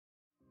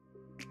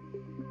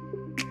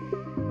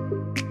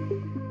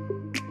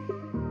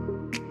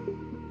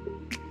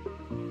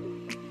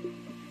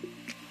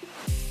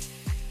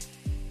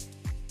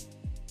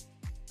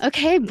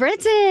Okay,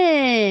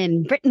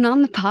 Brittyn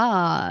on the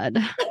pod.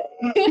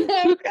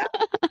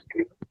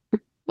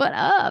 What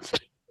up?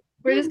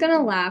 We're just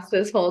gonna laugh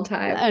this whole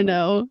time. I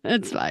know,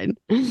 it's fine.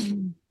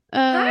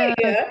 Hi,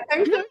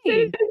 I'm so excited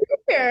Hi. to be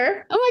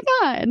here. Oh my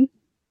God.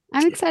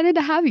 I'm excited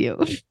to have you.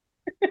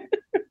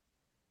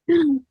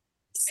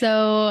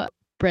 So,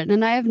 Brittyn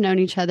and I have known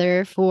each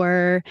other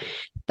for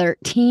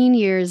 13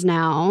 years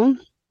now.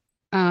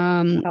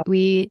 Wow.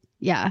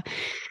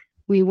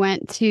 We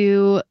went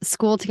to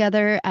school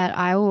together at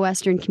Iowa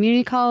Western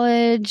Community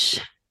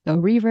College. Go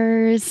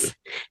Reavers.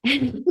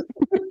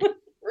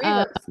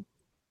 Uh, Reverse.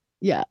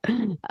 yeah.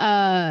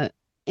 Uh,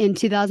 in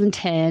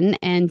 2010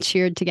 and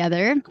cheered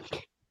together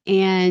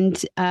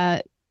and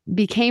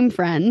became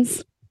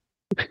friends.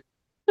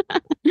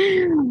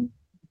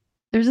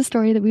 There's a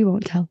story that we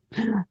won't tell.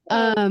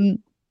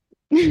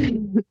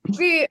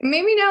 Maybe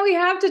now we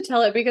have to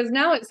tell it because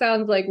now it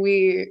sounds like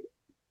we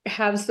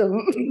have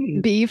some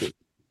Beef.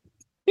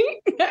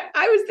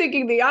 I was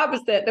thinking the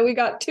opposite, that we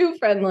got too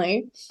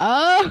friendly.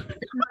 Oh,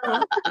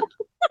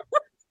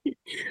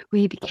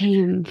 we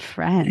became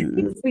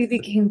friends. We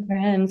became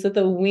friends with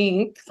a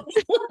wink.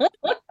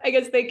 I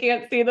guess they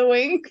can't see the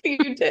wink.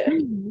 You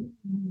did.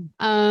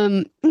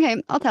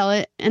 Okay, I'll tell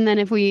it. And then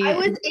if we I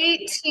was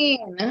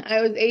 18.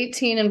 I was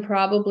 18 and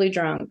probably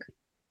drunk.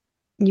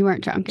 You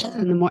weren't drunk. It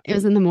was it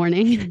was in the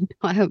morning.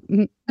 I hope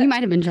you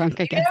might have been drunk,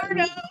 I guess. I don't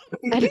know.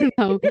 I don't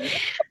know.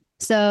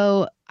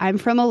 So I'm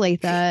from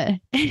Olathe.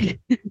 I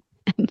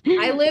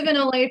live in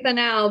Olathe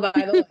now, by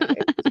the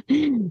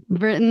way.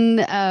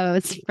 Brittyn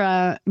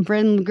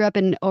grew up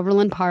in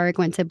Overland Park,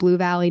 went to Blue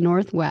Valley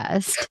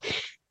Northwest.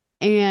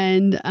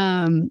 And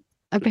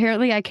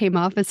apparently I came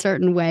off a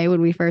certain way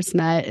when we first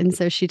met. And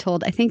so she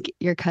told, I think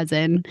your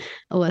cousin,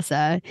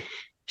 Alyssa,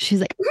 she's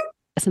like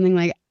something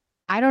like,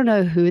 I don't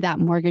know who that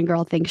Morgan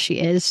girl thinks she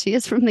is. She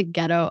is from the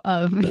ghetto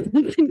of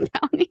Johnson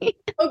County.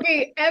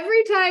 Okay,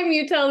 every time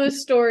you tell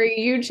this story,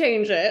 you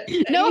change it.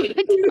 No, I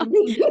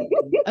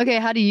don't. Okay,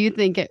 how do you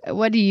think it?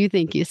 What do you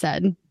think you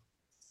said?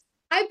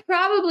 I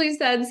probably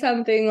said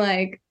something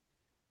like,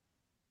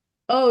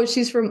 "Oh,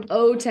 she's from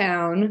O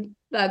Town.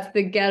 That's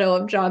the ghetto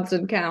of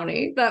Johnson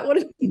County." That would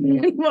have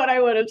been what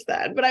I would have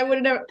said, but I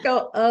would never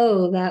go,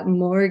 "Oh, that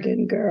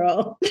Morgan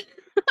girl."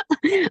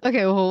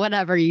 Okay, well,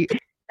 whatever you.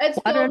 It's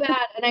so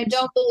bad, and I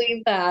don't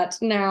believe that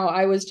now.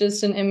 I was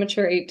just an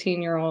immature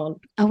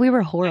 18-year-old. Oh, we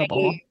were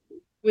horrible.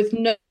 With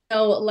no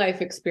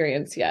life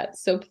experience yet.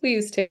 So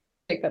please take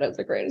that as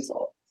a great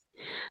result.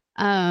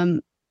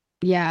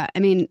 Yeah, I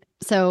mean,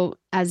 so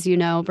as you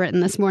know,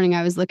 Brittyn, this morning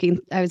I was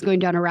going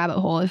down a rabbit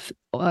hole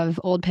of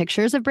old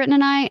pictures of Brittyn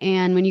and I,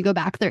 and when you go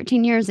back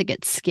 13 years, it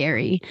gets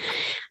scary.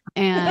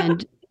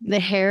 And the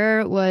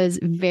hair was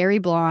very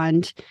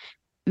blonde,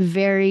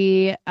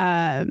 very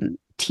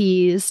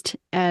teased,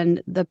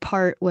 and the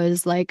part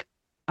was like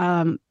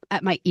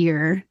at my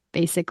ear,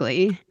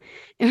 basically.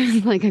 It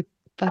was like a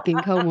fucking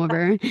comb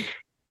over.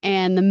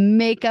 And the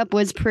makeup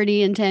was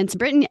pretty intense.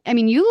 Brittyn, I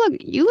mean, you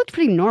looked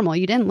pretty normal.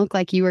 You didn't look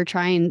like you were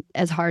trying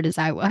as hard as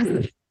I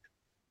was.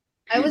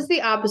 I was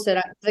the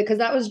opposite because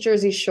that was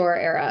Jersey Shore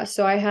era.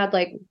 So I had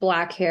like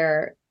black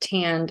hair,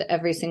 tanned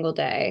every single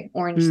day,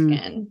 orange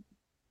skin.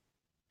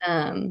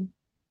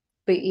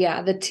 But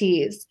yeah, the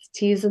tease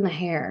in the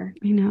hair.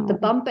 I know. The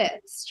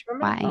bumpets.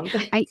 Why?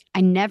 I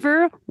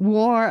never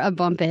wore a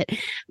bumpet,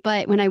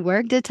 but when I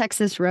worked at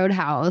Texas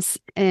Roadhouse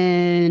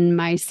in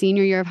my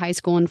senior year of high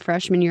school and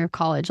freshman year of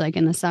college, like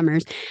in the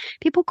summers,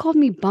 people called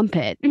me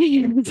bumpet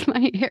because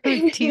my hair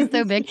was teased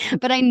so big,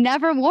 but I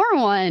never wore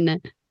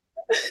one.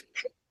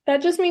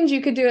 That just means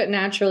you could do it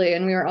naturally,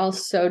 and we were all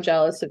so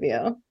jealous of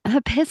you.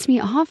 That pissed me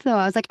off, though.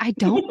 I was like, I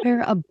don't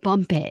wear a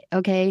bumpet,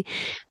 okay?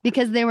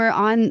 Because they were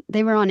on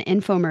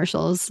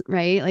infomercials,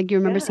 right? Like you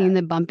remember seeing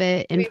the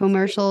bumpet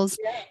infomercials,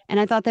 and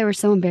I thought they were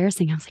so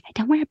embarrassing. I was like, I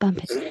don't wear a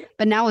bumpet,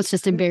 but now it's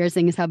just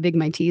embarrassing as how big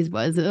my tease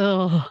was.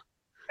 Ugh.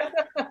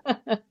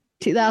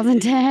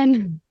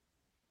 2010,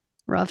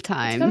 rough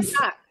times. It's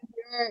coming back.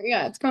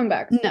 Yeah, it's coming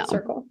back. No.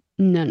 Circle.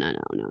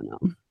 No.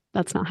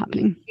 That's not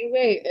happening. You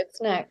wait,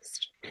 it's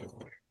next.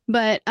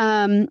 But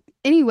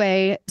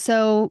anyway,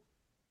 so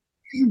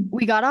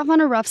we got off on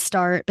a rough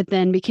start, but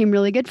then became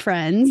really good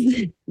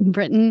friends.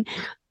 Brittyn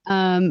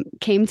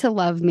came to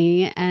love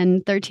me,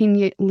 and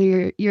 13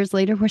 years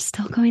later, we're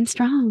still going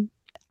strong.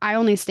 I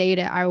only stayed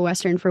at Iowa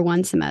Western for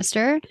one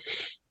semester,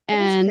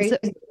 and so,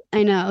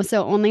 I know,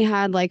 so only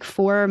had like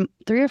 3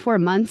 or 4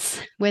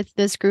 months with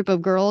this group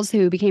of girls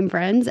who became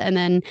friends, and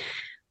then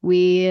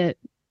we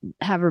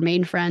have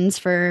remained friends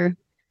for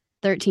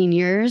 13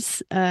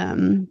 years.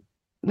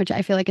 Which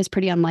I feel like is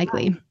pretty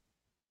unlikely.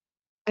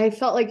 I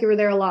felt like you were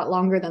there a lot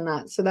longer than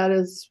that. So that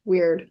is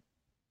weird.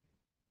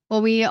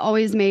 Well, we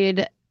always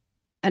made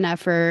an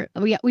effort.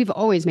 We've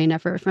always made an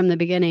effort from the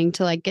beginning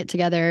to like get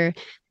together.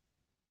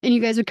 And you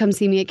guys would come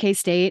see me at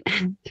K-State.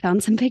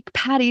 Found some big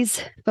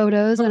Patty's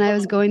photos when I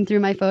was going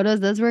through my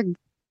photos. Those were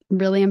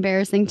really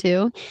embarrassing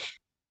too.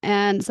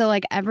 And so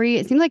like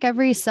it seemed like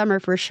every summer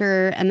for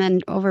sure. And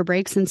then over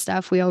breaks and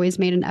stuff, we always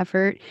made an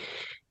effort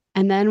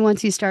And then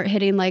once you start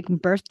hitting like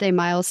birthday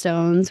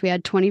milestones, we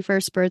had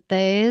 21st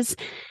birthdays,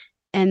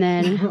 and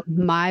then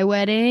my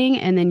wedding,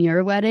 and then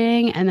your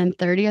wedding, and then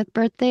 30th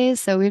birthdays.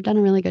 So we've done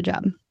a really good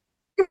job.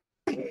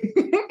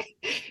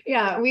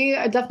 Yeah, we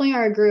definitely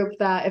are a group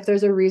that if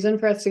there's a reason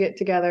for us to get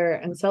together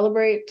and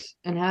celebrate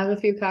and have a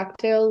few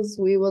cocktails,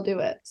 we will do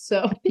it.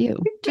 So You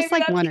just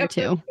like one or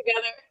two,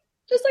 together.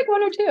 Just like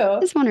one or two.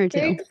 just one or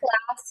Very two.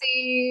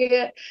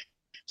 classy.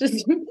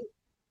 Just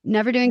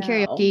Never doing no.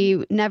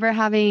 karaoke, never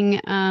having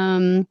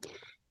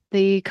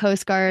the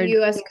Coast Guard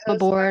US Coast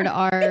aboard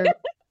Guard.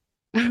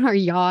 our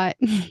yacht.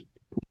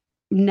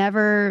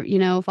 Never,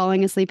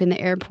 falling asleep in the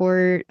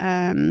airport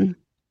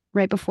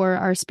right before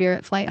our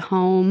Spirit flight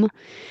home.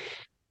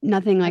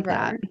 Nothing like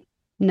that.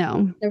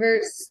 No.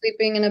 Never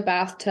sleeping in a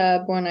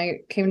bathtub when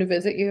I came to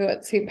visit you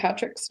at St.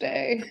 Patrick's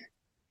Day.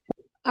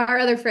 Our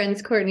other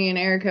friends, Courtney and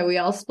Erica, we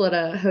all split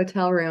a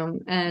hotel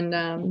room,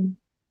 and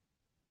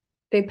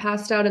they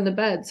passed out in the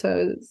bed.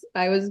 So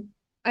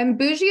I'm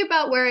bougie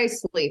about where I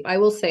sleep. I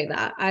will say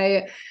that.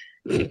 I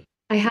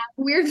have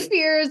weird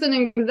fears and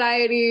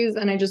anxieties,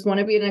 and I just want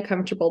to be in a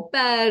comfortable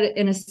bed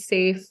in a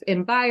safe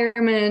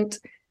environment.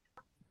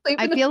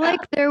 I feel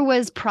like there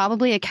was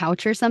probably a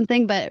couch or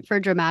something, but for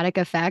dramatic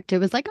effect, it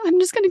was like, I'm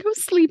just going to go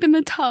sleep in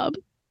the tub.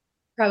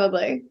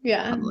 Probably.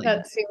 Yeah. Probably.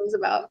 That seems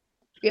about,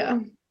 yeah.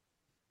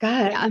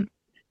 God. Yeah.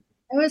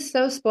 I was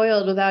so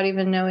spoiled without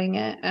even knowing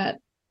it at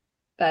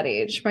that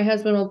age. My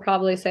husband will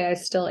probably say I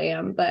still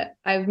am, but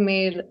I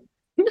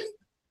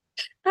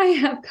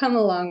have come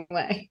a long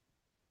way.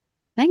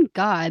 Thank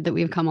God that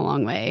we've come a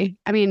long way.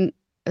 I mean,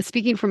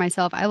 speaking for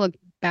myself, I look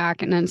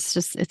back and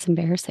it's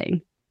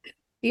embarrassing.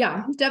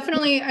 Yeah,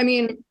 definitely. I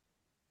mean,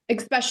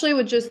 especially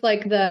with just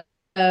like the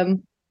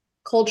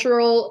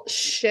cultural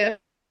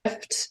shift,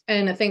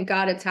 and thank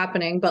God it's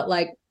happening, but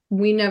like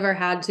we never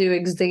had to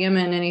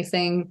examine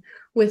anything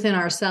within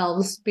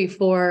ourselves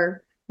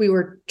before we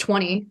were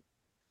 20.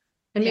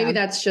 And maybe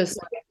that's just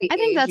like I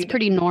think that's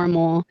pretty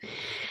normal.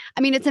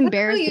 I mean, it's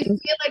embarrassing. You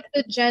feel like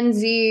the Gen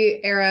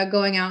Z era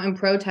going out and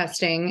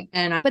protesting,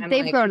 but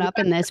they've grown up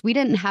in this. We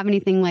didn't have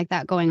anything like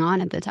that going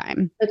on at the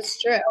time. That's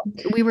true.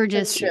 We were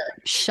just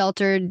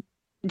sheltered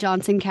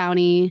Johnson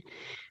County.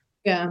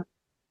 Yeah.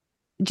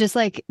 Just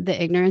like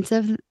the ignorance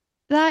of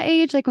that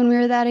age, like when we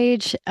were that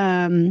age,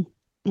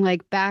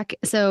 like back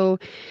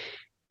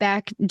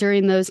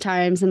during those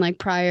times and like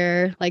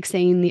prior, like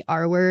saying the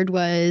R word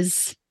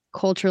was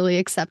culturally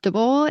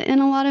acceptable in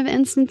a lot of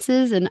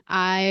instances. And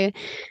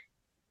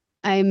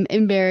I'm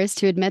embarrassed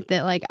to admit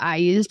that like I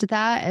used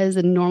that as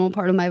a normal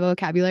part of my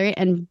vocabulary,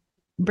 and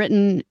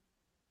Brittyn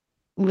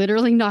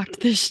literally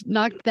knocked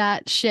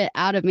that shit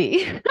out of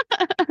me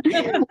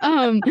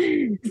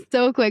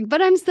so quick.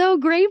 But I'm so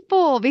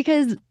grateful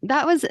because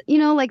that was,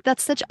 like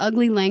that's such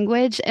ugly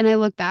language, and I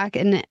look back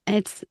and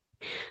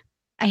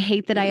I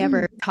hate that I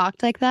ever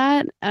talked like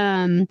that.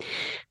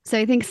 So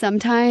I think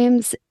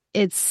sometimes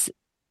it's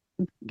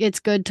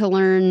good to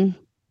learn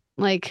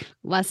like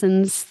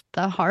lessons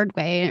the hard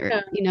way,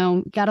 or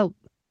gotta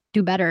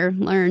do better,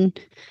 learn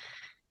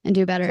and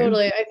do better.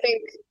 Totally. I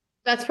think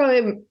that's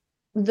probably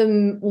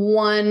the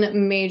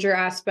one major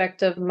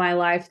aspect of my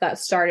life that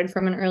started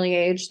from an early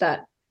age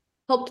that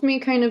helped me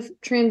kind of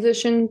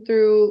transition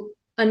through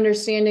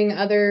understanding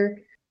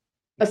other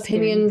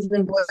opinions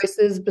and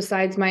voices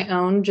besides my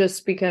own,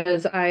 just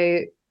because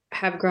I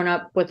have grown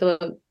up with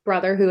a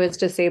brother who is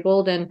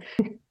disabled, and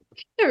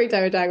every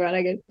time I talk about it,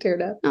 I get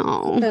teared up.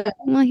 Oh,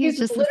 well, he's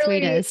just the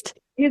sweetest.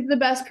 He's the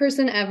best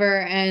person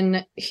ever,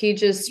 and he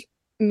just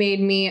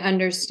made me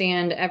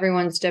understand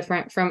everyone's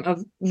different from a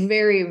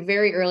very,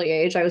 very early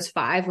age. I was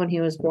 5 when he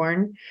was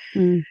born.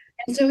 And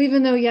so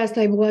even though, yes,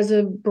 I was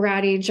a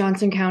bratty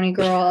Johnson County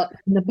girl,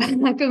 in the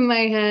back of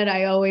my head,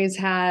 I always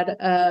had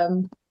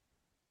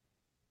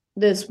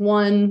this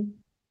one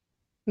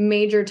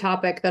major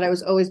topic that I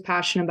was always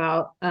passionate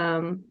about.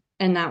 And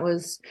that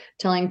was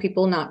telling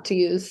people not to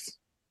use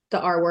the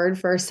R word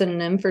for a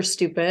synonym for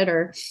stupid,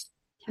 or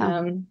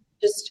And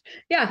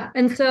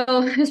so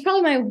it's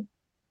probably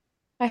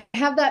I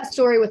have that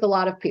story with a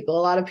lot of people.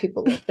 A lot of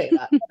people will say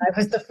that. I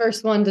was the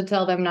first one to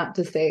tell them not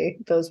to say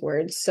those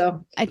words.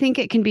 So I think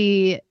it can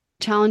be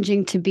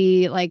challenging to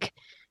be like,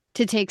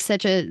 to take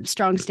such a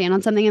strong stand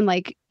on something and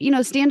like,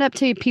 stand up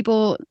to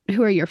people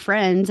who are your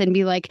friends and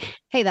be like,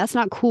 hey, that's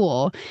not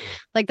cool.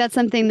 Like, that's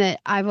something that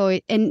I've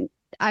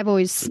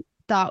always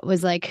thought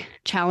was like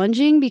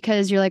challenging,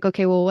 because you're like,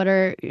 okay, well, what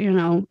are,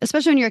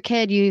 especially when you're a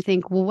kid, you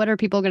think, well, what are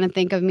people going to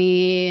think of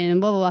me and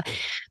blah, blah, blah.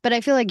 But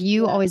I feel like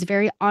you always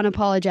very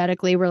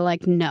unapologetically were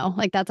like, no,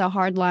 like that's a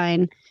hard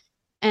line.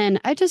 And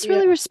I just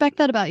really respect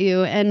that about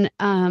you. And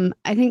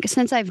I think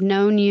since I've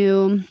known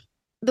you,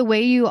 the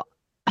way you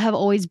have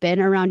always been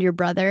around your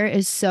brother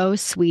is so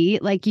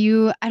sweet. Like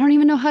I don't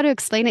even know how to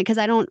explain it, because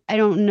I don't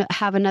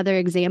have another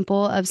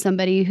example of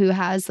somebody who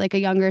has like a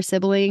younger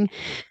sibling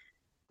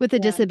with a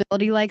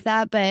disability like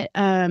that. But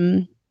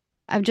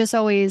I've just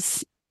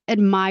always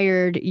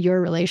admired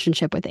your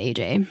relationship with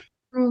AJ.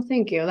 Well,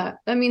 thank you. That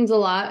means a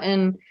lot.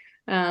 And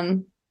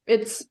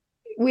it's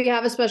we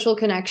have a special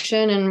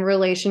connection and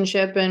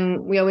relationship,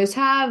 and we always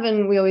have,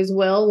 and we always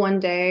will. One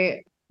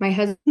day, my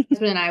husband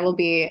and I will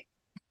be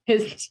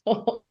his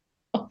sole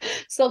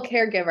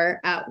caregiver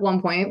at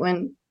one point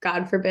when,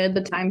 God forbid,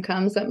 the time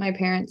comes that my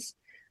parents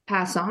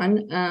pass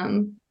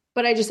on.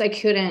 But I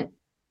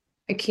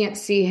can't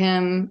see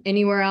him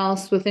anywhere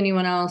else with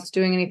anyone else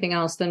doing anything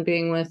else than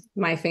being with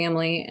my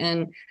family.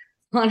 And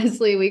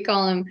honestly, we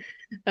call him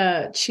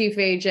Chief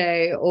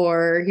AJ,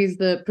 or he's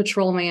the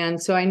patrolman.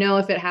 So I know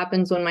if it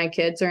happens when my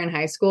kids are in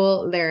high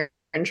school, they're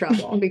in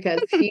trouble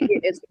because he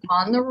is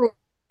on the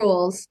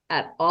rules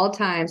at all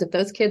times. If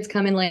those kids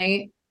come in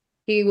late,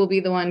 he will be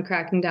the one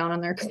cracking down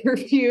on their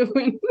curfew.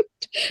 And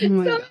Oh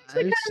my so I'm gosh.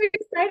 kind of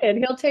excited.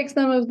 He'll take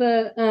some of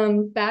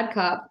the bad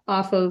cop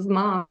off of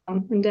mom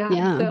and dad.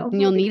 Yeah. So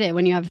And you'll need it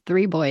when you have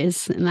 3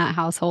 boys in that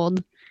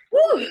household.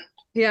 whew,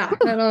 yeah,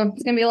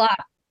 it's gonna be a lot.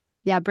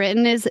 Yeah.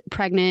 Brittyn is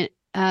pregnant,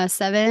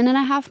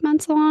 7.5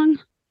 months along.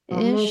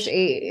 Almost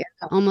 8. Yeah.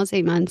 Almost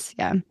 8 months.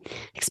 Yeah.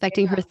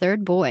 Expecting her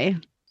 3rd boy.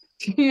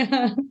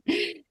 Yeah.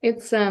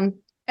 It's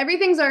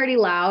everything's already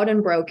loud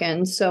and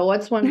broken. So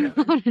what's one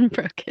Loud and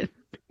broken.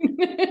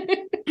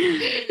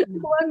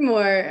 one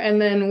more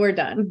and then we're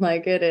done.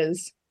 Like it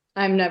is.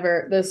 I'm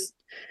never this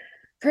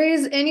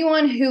praise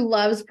anyone who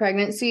loves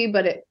pregnancy,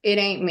 but it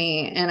ain't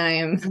me. And I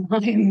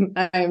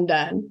am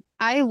done.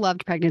 I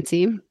loved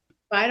pregnancy.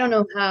 I don't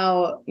know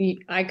how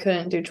I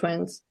couldn't do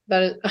twins.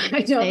 That is,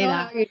 I don't know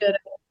how you did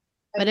it.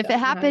 But if it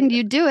happened,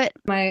 you'd do it.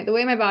 The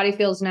way my body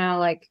feels now,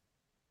 like,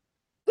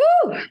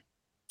 whoo,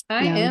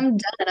 I am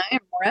done. I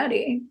am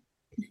ready.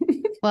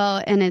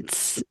 Well, and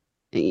it's,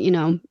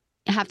 I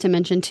have to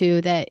mention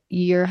too that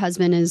your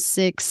husband is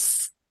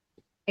 6'8".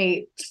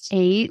 I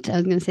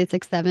was going to say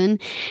 6'7",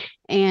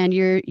 and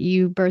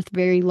you birth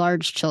very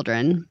large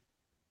children.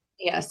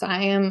 Yes,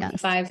 I am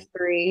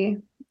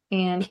 5'3",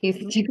 and he's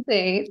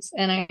 6'8",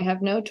 and I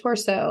have no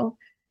torso.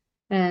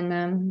 And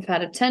I've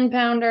had a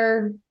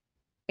 10-pounder,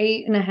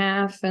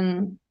 8.5,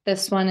 and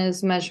this one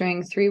is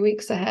measuring 3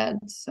 weeks ahead.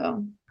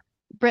 So,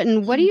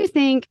 Brittyn, what do you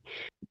think?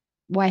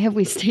 Why have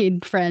we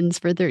stayed friends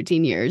for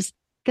 13 years?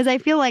 Because I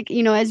feel like,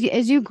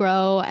 as you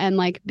grow and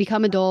like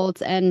become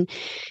adults and,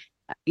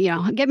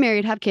 get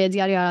married, have kids,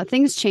 yada, yada,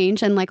 things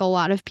change. And like a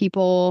lot of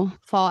people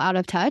fall out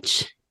of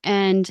touch.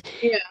 And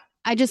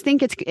I just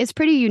think it's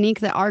pretty unique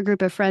that our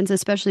group of friends,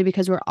 especially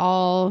because we're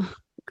all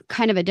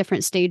kind of at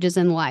different stages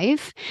in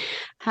life,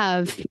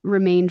 have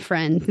remained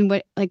friends. And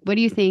what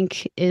do you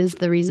think is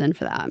the reason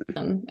for that?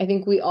 I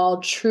think we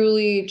all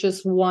truly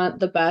just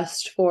want the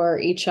best for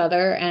each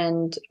other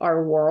and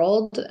our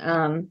world.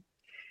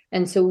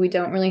 And so we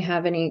don't really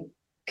have any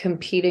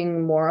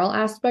competing moral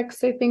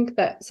aspects, I think,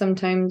 that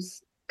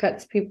sometimes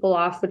cuts people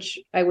off, which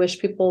I wish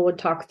people would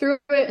talk through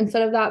it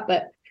instead of that,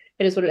 but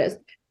it is what it is.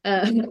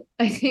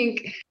 I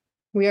think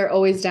we are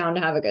always down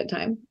to have a good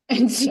time.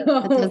 And so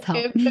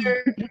if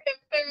there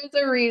is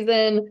a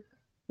reason,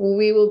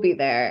 we will be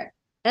there.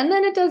 And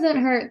then it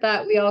doesn't hurt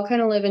that we all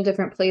kind of live in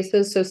different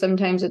places. So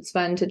sometimes it's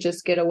fun to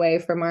just get away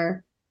from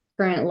our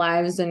current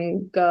lives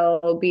and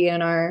go be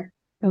in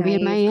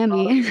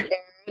Miami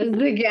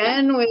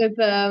again with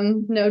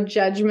no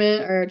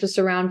judgment, or just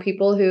around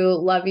people who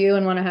love you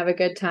and want to have a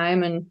good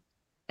time.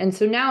 And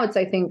so now it's,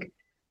 I think,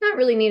 not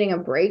really needing a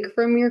break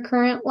from your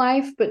current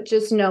life, but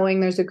just knowing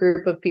there's a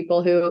group of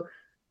people who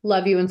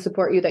love you and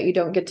support you that you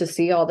don't get to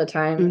see all the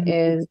time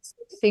is,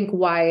 I think,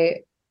 why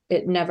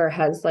it never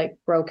has like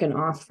broken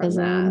off from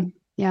that.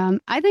 Yeah.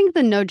 I think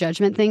the no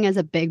judgment thing is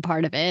a big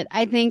part of it.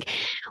 I think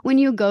when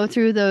you go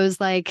through those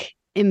like,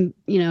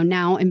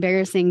 now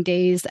embarrassing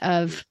days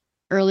of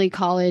early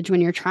college, when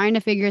you're trying to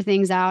figure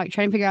things out, you're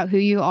trying to figure out who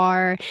you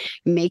are,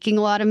 making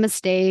a lot of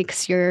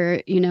mistakes,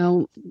 you're,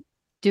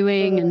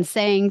 doing and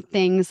saying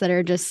things that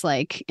are just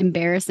like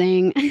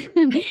embarrassing.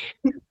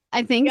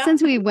 I think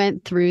since we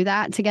went through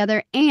that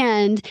together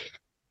and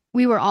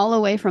we were all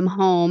away from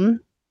home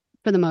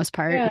for the most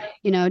part,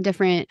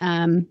 different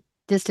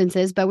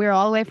distances, but we were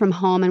all away from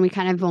home and we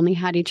kind of only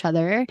had each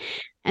other.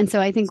 And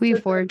so I think we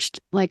forged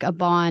like a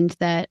bond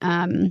that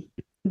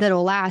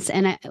that'll last.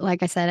 And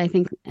like I said, I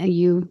think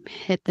you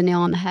hit the nail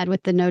on the head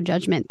with the no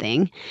judgment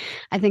thing.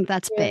 I think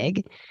that's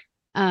big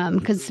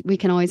because we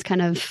can always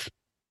kind of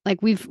like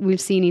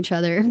we've seen each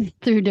other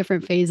through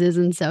different phases.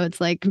 And so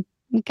it's like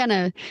we kind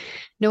of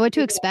know what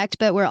to expect,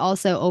 but we're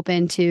also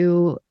open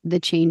to the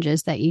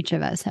changes that each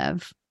of us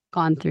have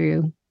gone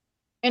through.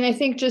 And I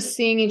think just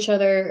seeing each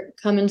other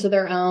come into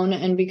their own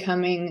and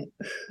becoming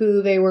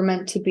who they were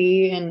meant to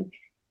be. And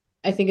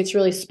I think it's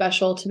really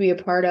special to be a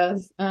part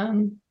of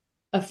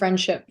a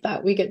friendship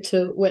that we get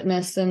to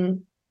witness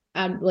and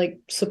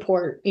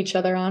support each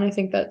other on. I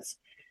think that's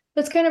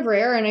kind of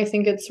rare. And I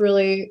think it's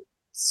really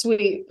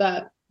sweet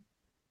that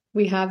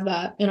we have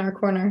that in our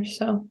corner.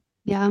 So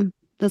yeah,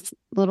 this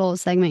little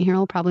segment here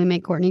will probably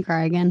make Courtney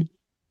cry again.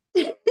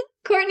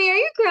 Courtney, are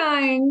you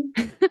crying?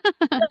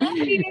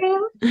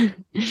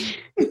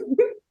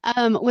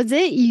 Was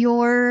it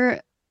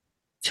your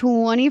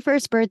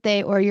 21st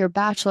birthday or your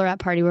bachelorette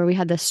party where we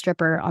had the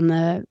stripper on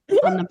the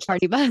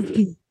party bus?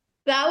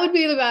 That would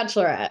be the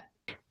bachelorette.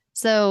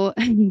 So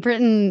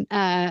Brittyn,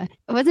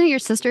 wasn't it your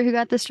sister who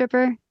got the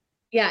stripper?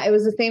 Yeah, it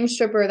was the same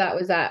stripper that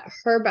was at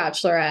her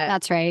bachelorette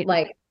That's right.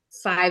 like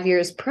 5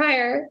 years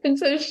prior. And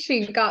so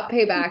she got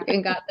payback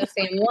and got the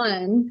same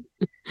one.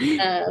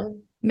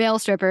 Um, Male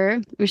stripper,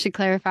 we should I'll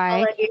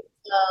clarify. let you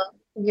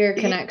know your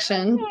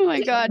connection. Oh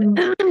my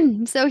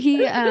God. So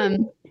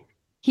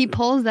he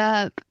pulls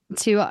up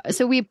to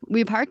so we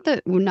parked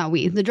the well, not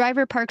we the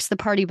driver parks the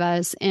party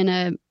bus in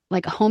a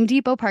like Home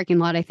Depot parking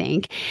lot, I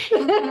think.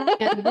 And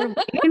we're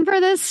waiting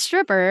for this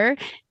stripper.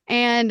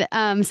 And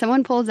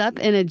someone pulls up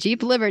in a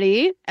Jeep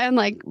Liberty and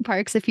like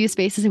parks a few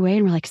spaces away.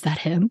 And we're like, is that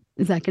him?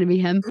 Is that going to be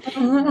him?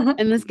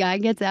 And this guy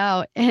gets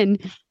out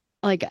and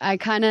like I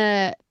kind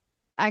of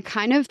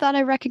thought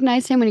I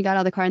recognized him when he got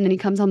out of the car and then he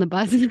comes on the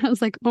bus and I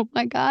was like, oh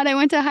my God, I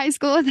went to high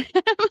school with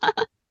him.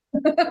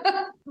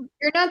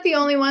 You're not the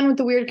only one with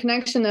the weird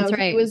connection, though. That's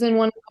right. He was in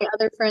one of my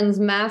other friends'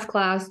 math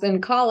class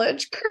in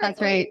college. Currently.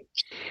 That's right.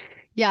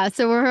 Yeah.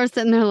 So we're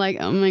sitting there like,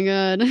 oh my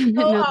God, I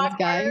know this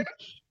guy.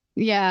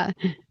 Yeah.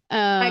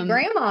 My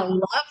grandma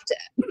loved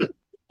it.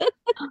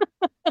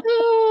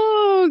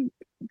 Oh,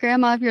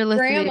 grandma, if you're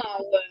listening, Grandma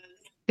was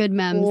good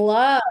memes.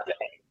 loved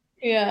it.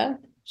 Yeah.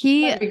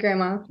 Love you,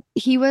 grandma.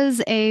 He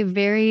was a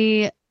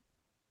very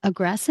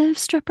aggressive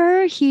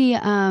stripper. He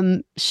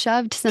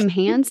shoved some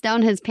hands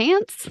down his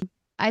pants.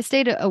 I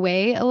stayed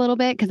away a little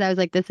bit because I was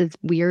like, this is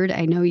weird.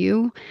 I know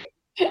you.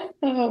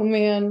 Oh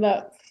man,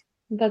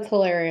 that's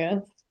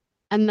hilarious.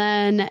 And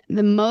then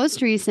the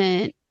most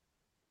recent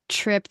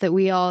trip that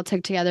we all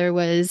took together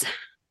was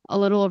a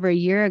little over a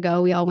year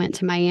ago. We all went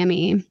to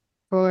Miami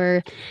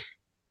for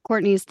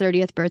Courtney's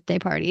 30th birthday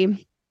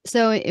party.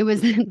 So it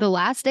was the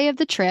last day of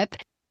the trip,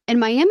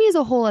 and Miami is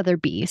a whole other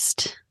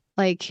beast.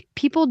 Like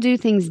people do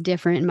things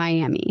different in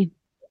Miami.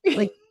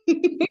 Like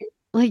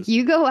like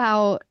you go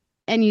out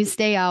and you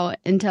stay out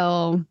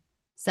until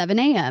 7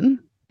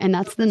 a.m. and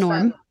that's the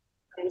norm.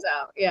 Comes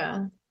out.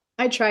 Yeah.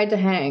 I tried to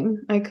hang.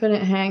 I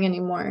couldn't hang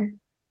anymore.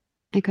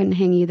 I couldn't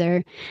hang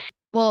either.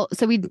 Well,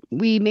 so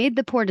we made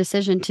the poor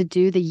decision to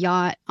do the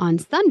yacht on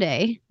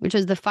Sunday, which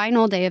was the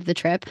final day of the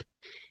trip,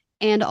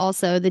 and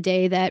also the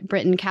day that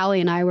Brittyn,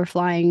 Callie, and I were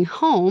flying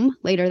home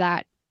later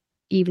that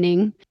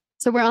evening.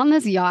 So we're on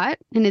this yacht,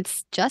 and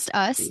it's just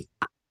us.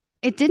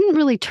 It didn't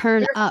really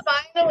turn up.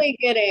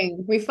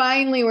 We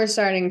finally were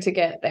starting to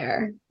get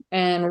there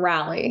and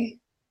rally.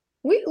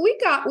 We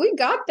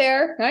got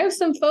there. I have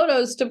some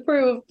photos to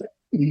prove.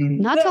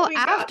 Not till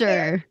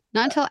after.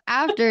 Not till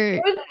after.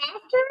 It was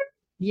after?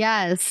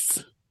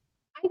 Yes.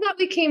 I thought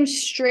we came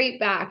straight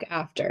back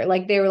after.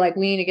 Like they were like,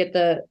 we need to get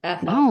the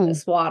F off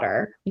this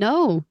water.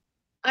 No.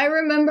 I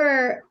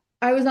remember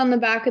I was on the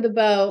back of the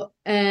boat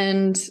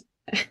and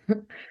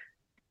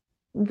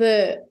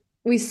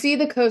we see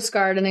the Coast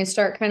Guard and they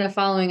start kind of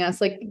following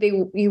us like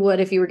you would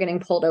if you were getting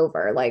pulled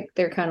over. Like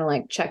they're kind of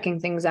like checking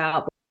things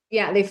out.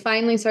 Yeah, they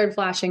finally started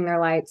flashing their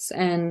lights.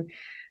 And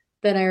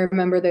then I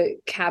remember the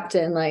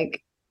captain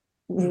like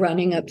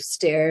running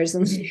upstairs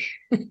and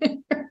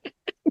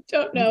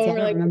don't know.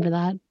 I remember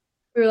that.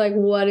 We were like,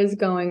 what is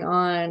going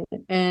on?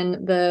 And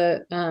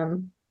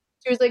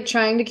she was like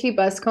trying to keep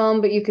us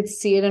calm, but you could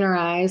see it in her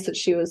eyes that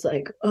she was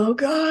like, oh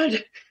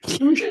God.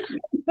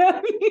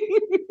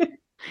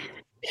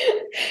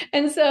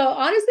 And so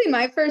honestly,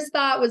 my first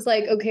thought was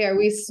like, okay, are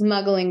we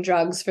smuggling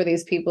drugs for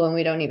these people and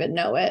we don't even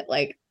know it?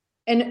 Like,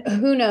 and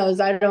who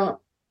knows?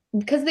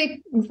 Because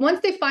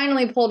once they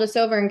finally pulled us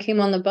over and came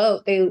on the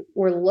boat, they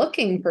were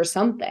looking for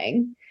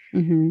something.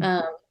 Mm-hmm.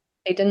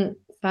 They didn't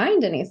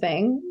find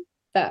anything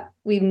that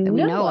we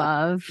know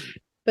of.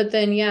 But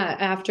then, yeah,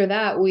 after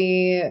that,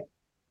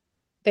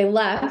 they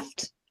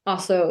left.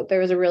 Also, there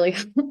was a really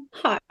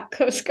hot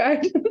Coast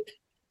Guard.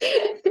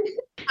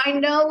 I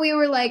know we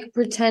were like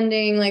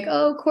pretending like,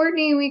 oh,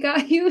 Courtney, we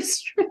got you a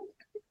strip.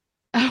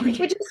 Which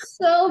is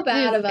so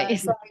bad of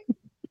us. Like,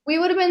 we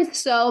would have been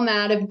so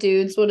mad if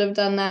dudes would have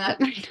done that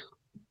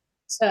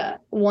to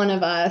one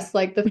of us.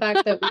 Like the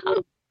fact that we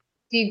were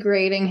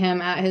degrading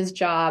him at his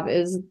job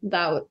is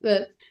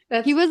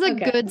that's he was a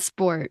good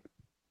sport.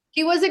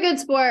 He was a good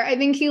sport. I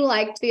think he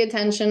liked the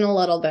attention a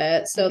little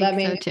bit, so that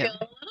made me feel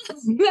a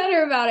little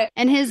better about it.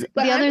 And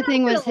the other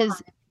thing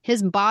was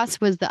his boss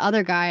was the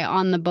other guy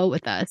on the boat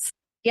with us.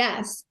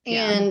 Yes,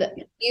 and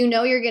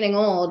you're getting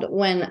old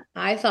when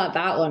I thought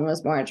that one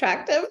was more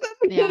attractive.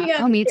 Yeah.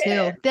 Oh, me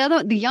too.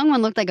 The young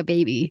one looked like a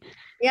baby.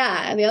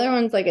 Yeah, the other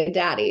one's like a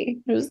daddy.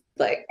 It was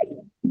like,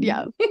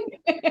 yeah,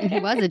 he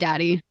was a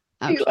daddy.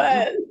 Actually. He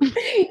was.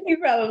 He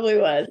probably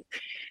was.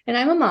 And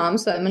I'm a mom,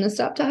 so I'm going to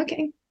stop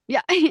talking.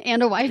 Yeah,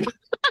 and a wife.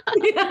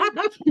 Yeah.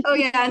 Oh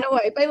yeah, and a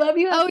wife. I love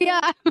you. Oh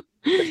yeah.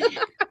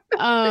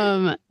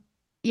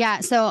 Yeah.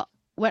 So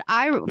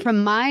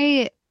from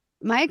my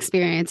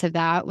experience of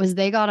that was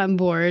they got on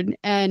board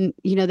and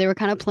they were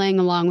kind of playing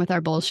along with our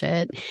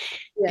bullshit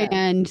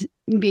and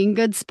being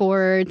good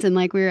sports, and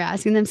like we were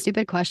asking them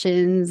stupid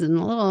questions and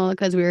a little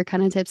because we were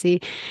kind of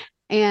tipsy,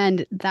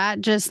 and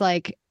that just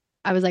like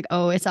I was like,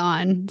 oh, it's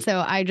on.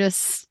 So I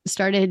just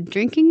started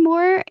drinking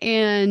more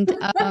and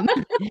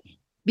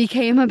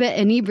became a bit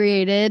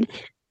inebriated.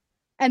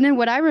 And then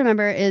what I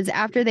remember is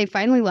after they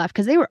finally left,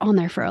 because they were on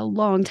there for a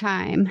long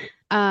time.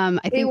 I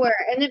They think, were.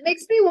 And it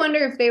makes me wonder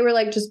if they were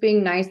like just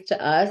being nice to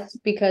us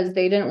because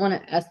they didn't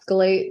want to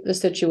escalate the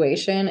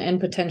situation and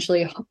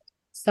potentially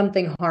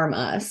something harm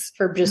us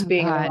for just oh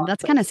being in the God, wrong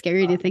that's kind of place.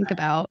 scary to think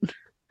about.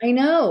 I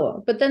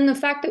know. But then the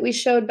fact that we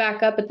showed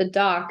back up at the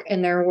dock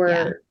and there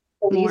Yeah, were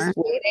police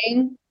more.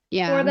 waiting for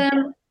Yeah.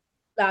 them,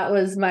 that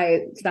was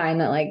my sign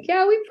that, like,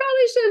 yeah, we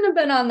probably shouldn't have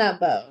been on that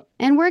boat.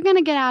 And we're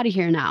gonna get out of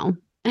here now.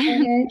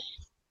 Mhm.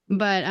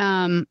 But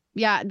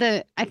yeah,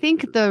 I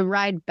think the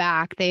ride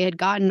back, they had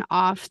gotten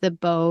off the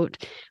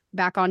boat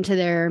back onto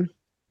their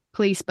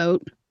police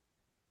boat.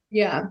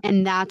 Yeah.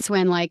 And that's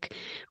when like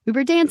we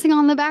were dancing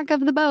on the back of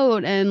the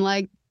boat and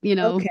like,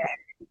 Okay.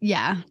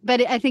 yeah.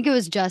 But I think it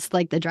was just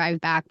like the drive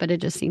back, but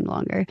it just seemed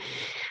longer.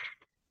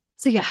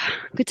 So yeah,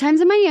 good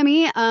times in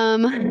Miami.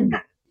 And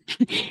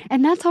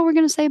that's all we're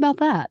gonna say about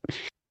that.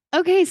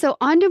 Okay, so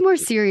on to more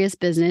serious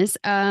business.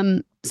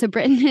 So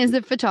Brittyn is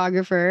a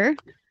photographer.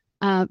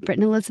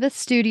 Brittyn Elizabeth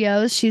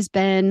Studios. She's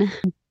been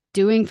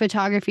doing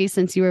photography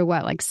since you were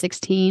what, like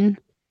 16?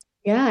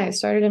 Yeah, I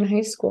started in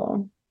high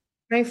school.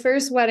 My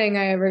first wedding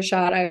I ever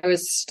shot, I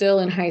was still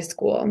in high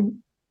school.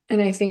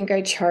 And I think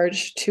I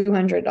charged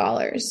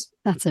 $200.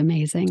 That's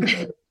amazing.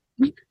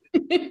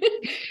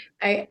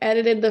 I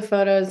edited the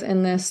photos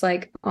in this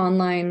like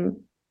online,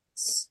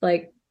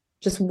 like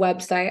just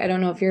website. I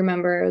don't know if you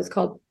remember, it was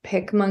called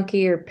Pick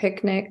Monkey or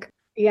Picnic.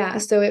 Yeah,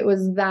 so it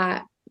was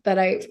that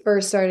I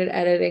first started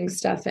editing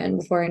stuff in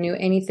before I knew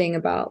anything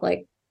about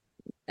like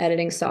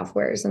editing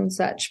softwares and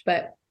such.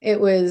 But it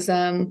was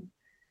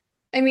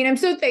I mean, I'm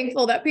so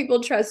thankful that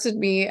people trusted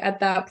me at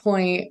that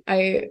point.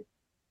 I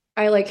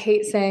like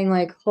hate saying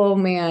like, oh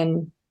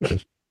man,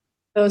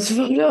 those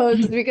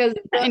photos because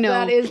I know,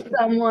 that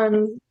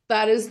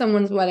is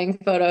someone's wedding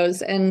photos.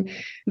 but they And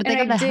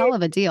I got a did, hell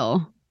of a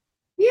deal.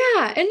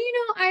 yeah. And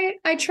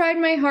I tried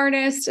my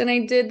hardest and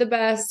I did the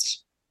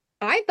best.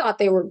 I thought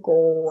they were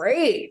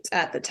great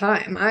at the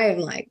time. I am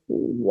like,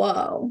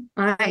 whoa,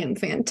 I am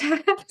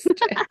fantastic.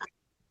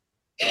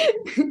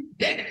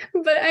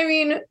 But I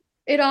mean,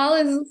 it all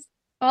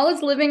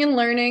is living and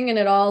learning, and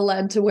it all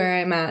led to where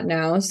I'm at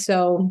now.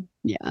 So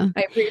Yeah.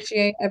 I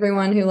appreciate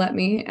everyone who let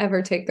me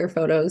ever take their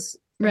photos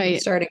from Right.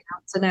 starting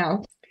out to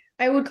now.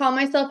 I would call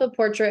myself a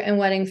portrait and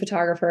wedding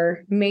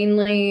photographer,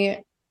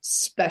 mainly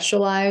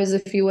specialize,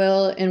 if you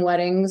will, in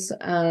weddings.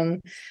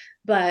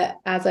 But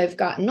as I've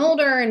gotten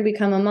older and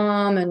become a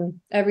mom and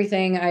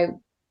everything, I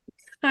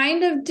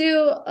kind of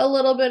do a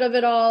little bit of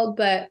it all.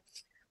 But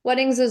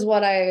weddings is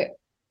what I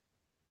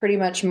pretty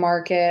much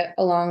market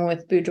along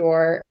with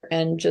boudoir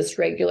and just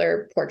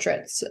regular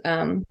portraits,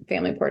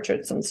 family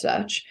portraits and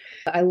such.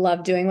 I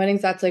love doing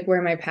weddings. That's like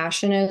where my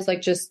passion is,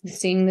 like just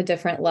seeing the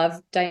different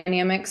love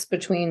dynamics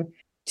between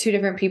two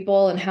different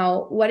people and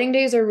how wedding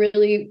days are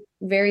really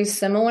very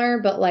similar,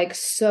 but like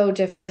so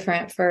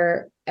different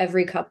for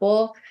every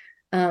couple.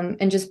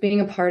 And just being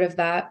a part of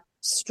that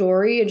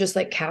story and just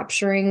like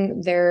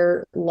capturing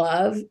their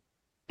love.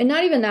 And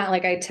not even that,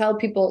 like I tell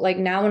people, like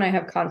now when I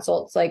have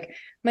consults, like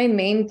my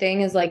main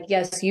thing is like,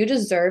 yes, you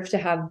deserve to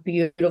have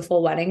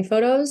beautiful wedding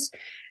photos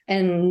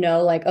and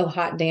know like, oh,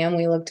 hot damn,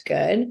 we looked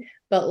good.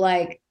 But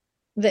like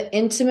the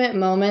intimate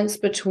moments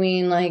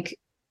between like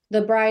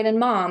the bride and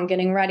mom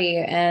getting ready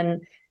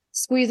and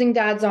squeezing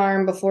dad's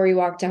arm before you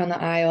walk down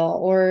the aisle,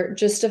 or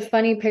just a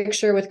funny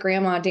picture with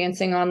grandma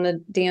dancing on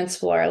the dance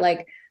floor.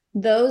 Like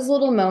those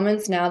little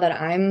moments now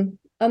that I'm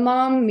a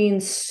mom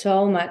means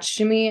so much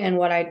to me and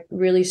what I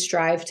really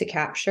strive to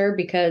capture,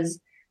 because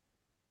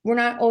we're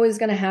not always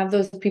going to have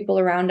those people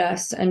around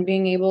us, and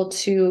being able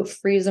to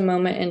freeze a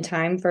moment in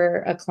time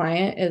for a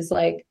client is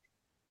like,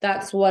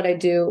 that's what I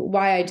do,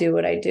 why I do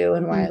what I do,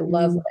 and why I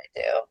love what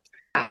I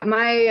do.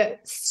 My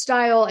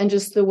style and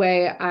just the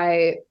way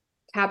I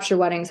capture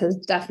weddings has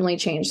definitely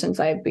changed since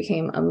I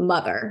became a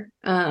mother.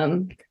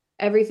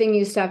 Everything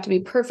used to have to be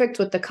perfect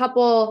with the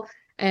couple.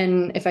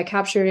 And if I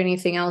captured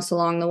anything else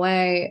along the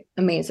way,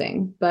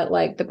 amazing. But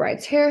like the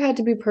bride's hair had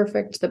to be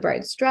perfect, the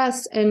bride's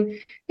dress. And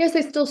yes, I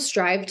still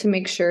strive to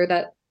make sure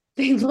that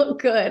they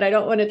look good. I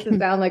don't want it to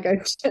sound like I'm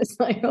just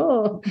like,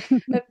 oh,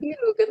 a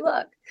few, good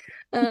luck.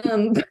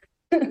 Um,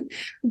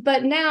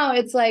 but now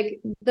it's like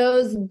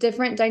those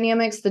different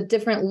dynamics, the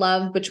different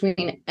love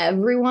between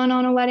everyone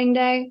on a wedding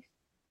day,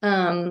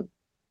 Yeah.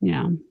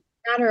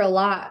 matter a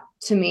lot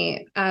to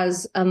me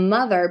as a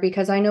mother,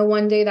 because I know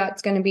one day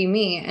that's going to be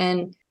me.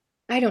 And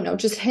I don't know,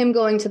 just him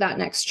going to that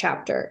next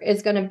chapter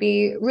is going to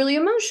be really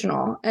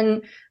emotional.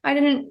 And I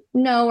didn't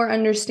know or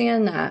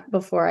understand that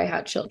before I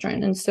had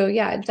children. And so,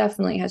 yeah, it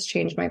definitely has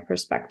changed my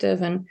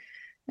perspective and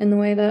the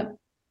way that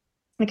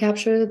I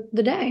capture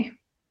the day.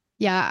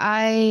 Yeah.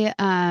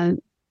 I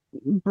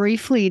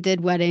briefly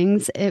did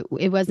weddings. It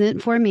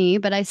wasn't for me,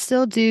 but I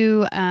still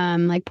do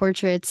like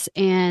portraits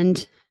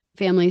and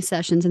family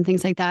sessions and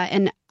things like that.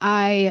 And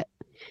I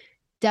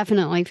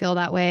definitely feel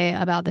that way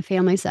about the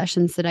family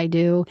sessions that I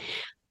do.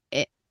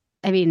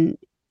 I mean,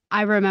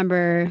 I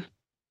remember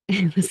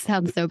this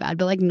sounds so bad,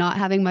 but like not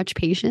having much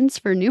patience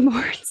for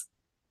newborns.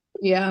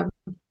 Yeah,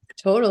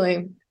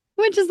 totally.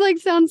 which is like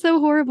sounds so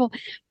horrible.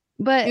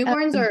 But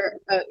Newborns are,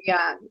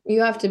 yeah,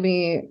 you have to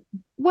be,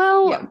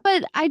 well, yeah,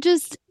 but I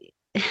just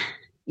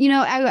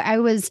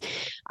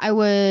I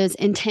was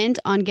intent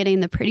on getting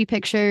the pretty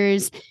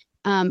pictures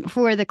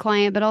for the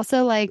client, but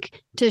also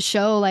like to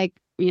show like,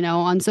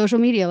 on social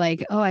media,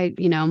 like, oh,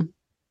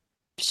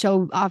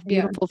 show off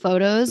yeah, beautiful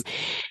photos.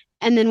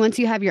 And then once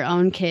you have your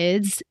own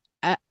kids,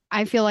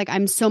 I feel like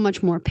I'm so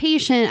much more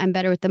patient. I'm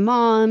better with the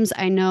moms.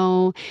 I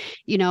know,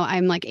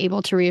 I'm like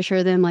able to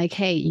reassure them, like,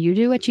 hey, you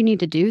do what you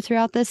need to do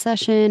throughout this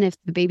session. If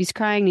the baby's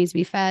crying, needs to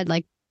be fed,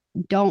 like,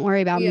 don't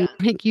worry about me. yeah.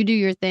 Like, you do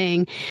your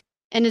thing.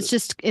 And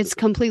it's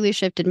completely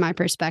shifted my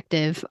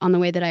perspective on the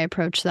way that I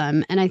approach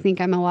them. And I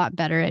think I'm a lot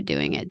better at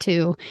doing it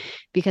too,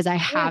 because I Yeah,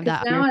 have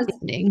because that now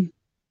understanding.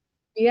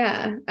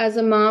 yeah, as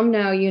a mom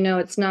now,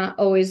 it's not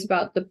always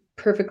about the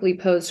perfectly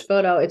posed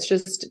photo. It's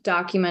just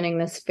documenting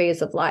this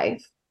phase of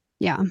life.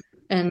 Yeah.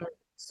 And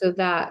so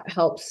that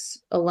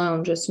helps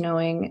alone, just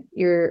knowing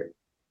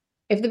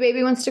if the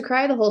baby wants to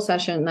cry the whole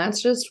session,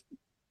 that's just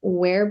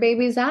where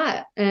baby's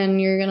at.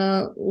 And you're going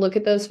to look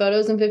at those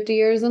photos in 50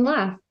 years and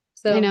laugh. I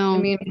So, I know.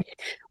 mean,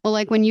 Well,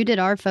 like when you did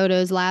our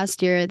photos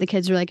last year, the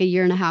kids were like a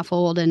year and a half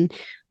old, and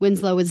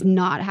Winslow was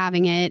not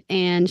having it.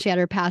 And she had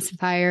her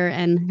pacifier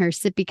and her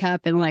sippy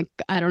cup and, like,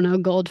 I don't know,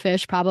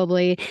 goldfish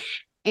probably.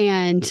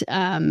 And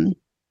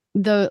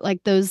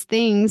those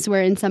things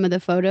were in some of the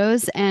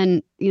photos.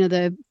 And,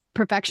 the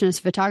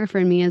perfectionist photographer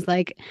in me is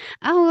like,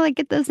 oh, like,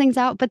 get those things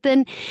out. But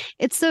then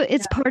it's yeah,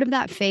 part of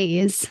that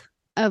phase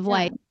of yeah.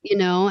 life,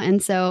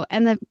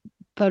 and the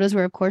photos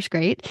were of course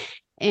great.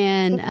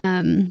 And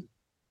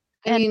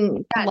I and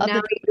mean, I yeah, love now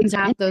that you things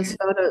are in have those there.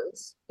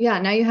 photos. Yeah,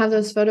 now you have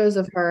those photos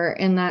of her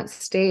in that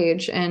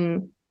stage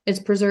and it's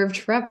preserved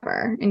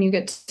forever. And you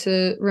get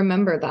to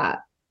remember that.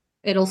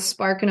 It'll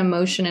spark an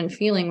emotion and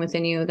feeling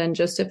within you than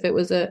just if it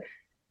was a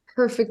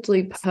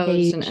perfectly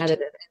posed and Staged.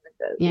 edited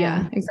images. Yeah.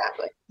 Yeah,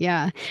 exactly.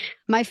 Yeah.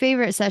 My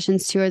favorite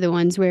sessions too are the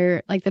ones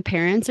where like the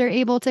parents are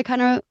able to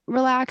kind of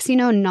relax,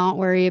 not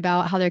worry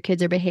about how their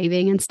kids are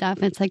behaving and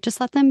stuff. It's like just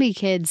let them be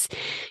kids,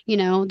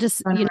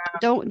 just, Run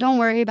around. don't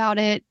worry about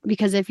it,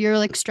 because if you're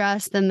like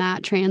stressed, then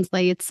that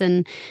translates.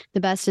 And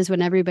the best is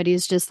when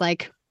everybody's just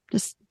like,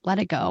 just let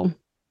it go.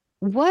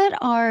 What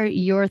are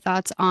your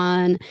thoughts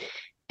on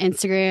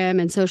Instagram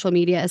and social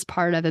media as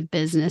part of a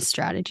business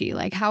strategy?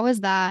 Like, how has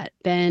that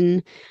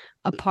been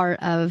a part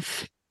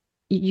of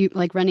you,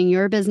 like running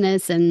your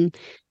business? And do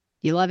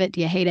you love it? Do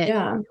you hate it?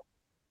 Yeah.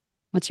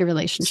 What's your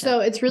relationship?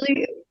 So it's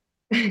really,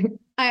 I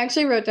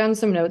actually wrote down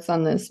some notes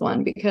on this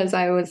one because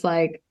I was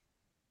like,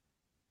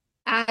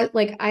 I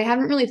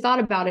haven't really thought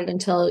about it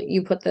until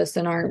you put this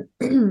in our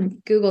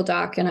Google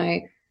Doc and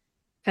I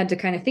had to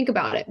kind of think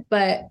about it.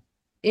 But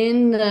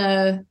in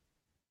the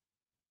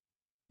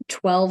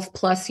 12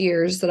 plus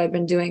years that I've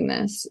been doing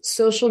this,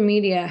 social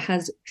media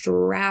has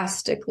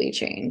drastically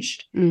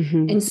changed.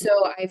 Mm-hmm. And so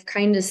I've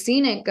kind of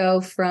seen it go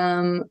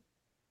from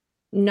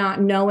not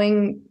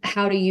knowing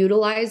how to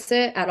utilize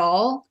it at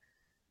all,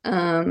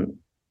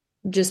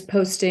 just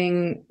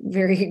posting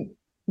very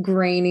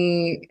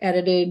grainy,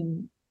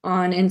 edited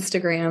on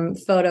Instagram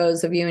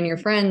photos of you and your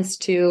friends,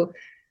 to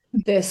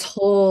this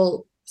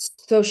whole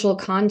social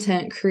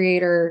content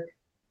creator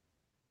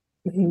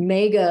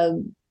mega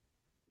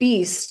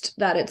beast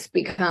that it's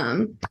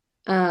become.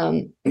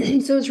 So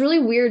it's really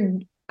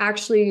weird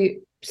actually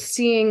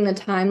seeing the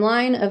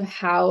timeline of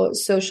how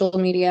social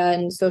media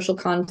and social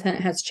content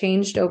has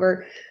changed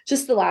over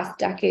just the last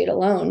decade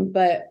alone.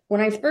 But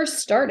when I first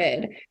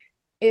started,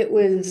 it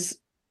was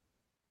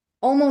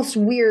almost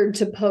weird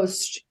to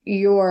post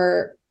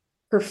your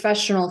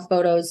professional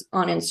photos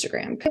on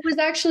Instagram. It was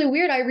actually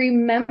weird. I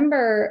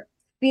remember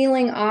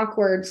feeling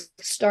awkward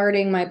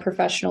starting my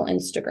professional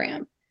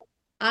Instagram.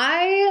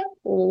 I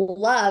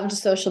loved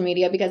social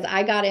media because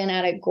I got in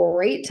at a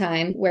great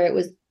time where it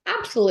was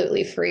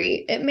absolutely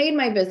free. It made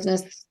my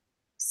business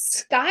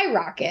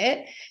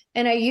skyrocket,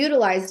 and I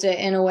utilized it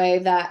in a way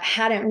that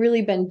hadn't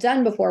really been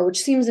done before,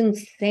 which seems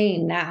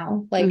insane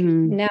now. Like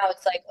Mm-hmm. now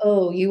it's like,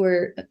 oh, you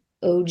were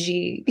OG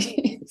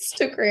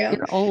Instagram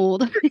You're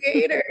old.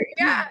 creator.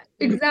 Yeah,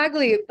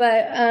 exactly.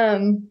 But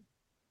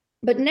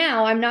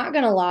now I'm not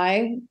gonna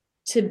lie,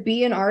 to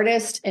be an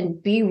artist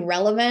and be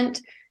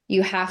relevant,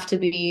 you have to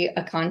be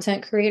a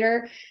content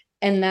creator.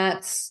 And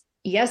that's,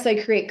 yes,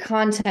 I create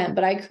content,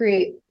 but I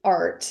create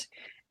art.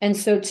 And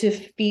so to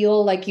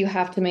feel like you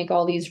have to make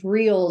all these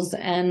reels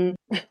and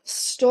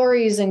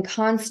stories and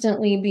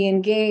constantly be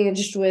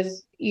engaged with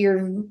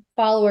your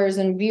followers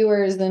and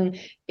viewers, and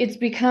it's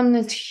become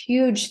this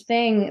huge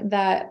thing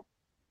that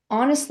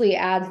honestly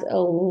adds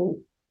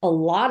a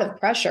lot of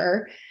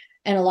pressure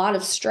and a lot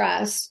of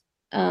stress.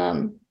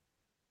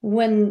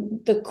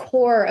 When the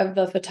core of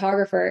the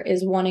photographer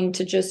is wanting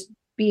to just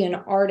be an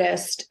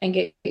artist and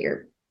get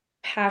your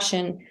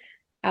passion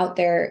out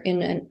there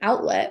in an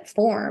outlet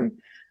form,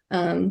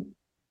 and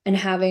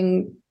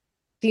having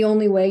the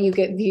only way you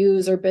get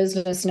views or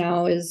business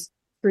now is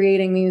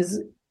creating these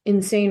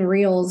insane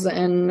reels,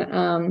 and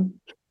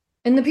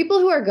the people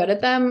who are good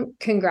at them,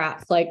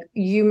 congrats, like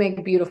you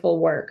make beautiful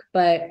work.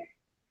 But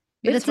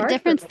But It's it's a hard for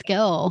different me.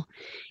 skill.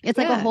 It's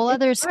like a Yeah, whole it's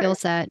other hard. skill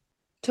set.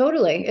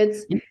 Totally.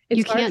 You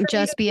It's hard can't for me to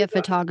just be a move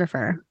on.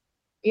 photographer.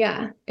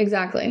 Yeah,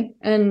 exactly.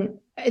 And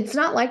it's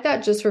not like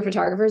that just for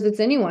photographers. It's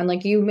anyone.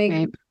 Like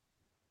Right.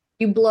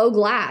 you blow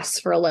glass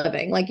for a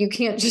living. Like you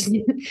can't just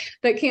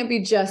that can't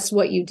be just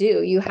what you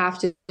do. You have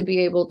to be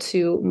able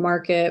to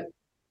market,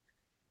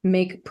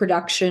 make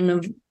production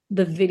of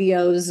the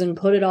videos and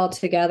put it all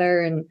together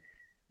and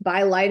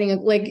buy lighting.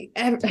 Like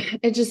Yeah.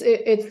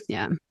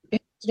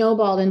 it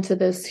snowballed into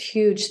this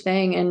huge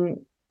thing, and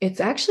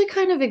it's actually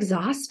kind of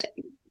exhausting.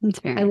 It's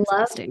very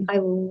exhausting. I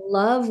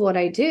love what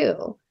I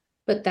do,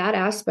 but that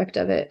aspect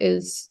of it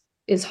is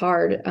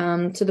hard,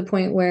 to the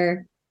point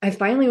where I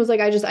finally was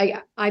like,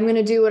 I'm going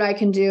to do what I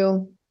can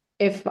do.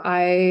 If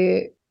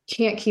I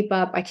can't keep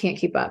up, I can't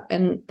keep up,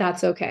 and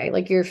that's okay.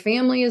 Like your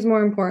family is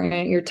more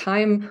important. Your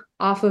time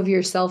off of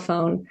your cell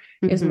phone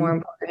is more Hmm.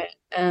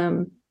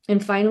 important.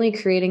 And finally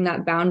creating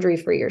that boundary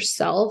for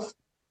yourself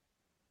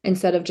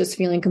instead of just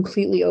feeling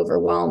completely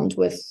overwhelmed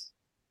with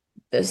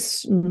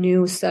this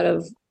new set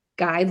of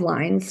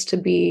guidelines to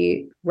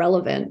be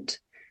relevant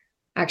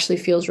actually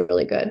feels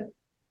really good.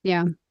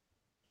 Yeah.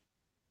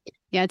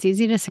 Yeah. It's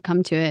easy to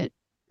succumb to it.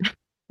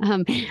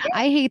 Um,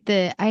 I hate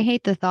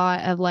the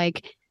thought of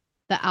like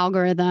the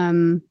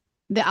algorithm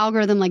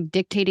like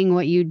dictating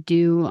what you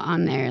do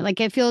on there. Like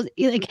it feels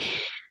like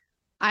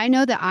I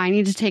know that I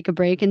need to take a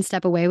break and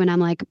step away when I'm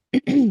like,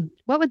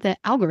 what would the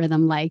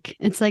algorithm like?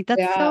 It's like that's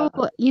Yeah.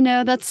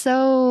 so, that's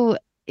so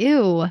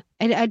ew.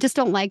 I just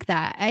don't like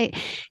that.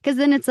 Because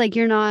then it's like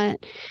you're not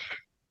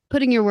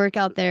putting your work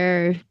out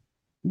there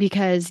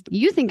because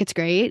you think it's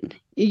great.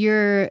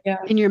 You're Yeah.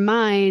 in your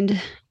mind,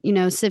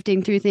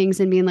 sifting through things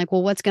and being like,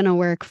 well, what's going to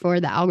work for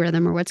the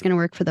algorithm or what's going to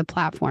work for the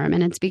platform?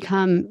 And it's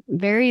become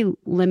very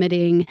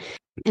limiting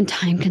and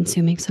time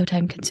consuming. So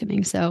time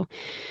consuming. So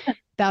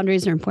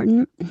boundaries are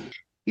important.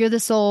 You're the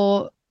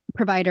sole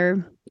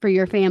provider for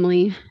your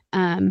family,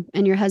 and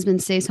your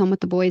husband stays home with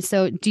the boys.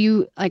 So do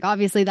you like,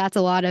 obviously that's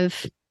a lot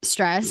of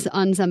stress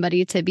on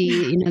somebody to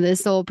be, the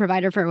sole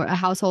provider for a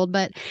household,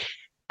 but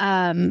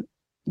um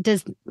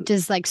does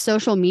like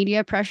social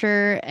media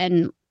pressure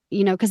and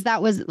because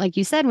that was like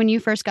you said when you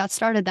first got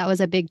started, that was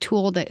a big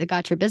tool that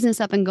got your business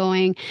up and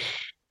going,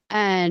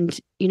 and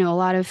a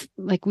lot of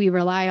like we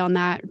rely on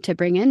that to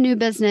bring in new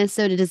business.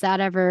 So do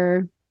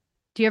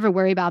you ever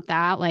worry about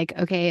that, like,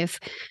 okay, if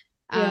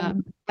Yeah.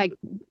 like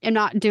I'm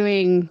not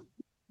doing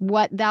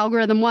what the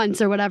algorithm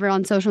wants or whatever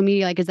on social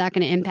media, like is that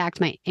going to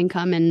impact my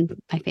income and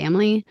my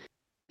family?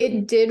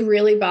 It did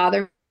really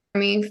bother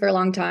me for a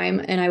long time,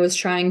 and I was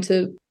trying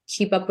to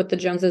keep up with the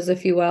Joneses,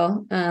 if you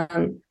will.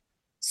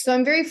 So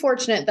I'm very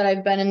fortunate that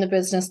I've been in the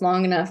business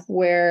long enough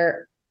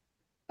where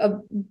a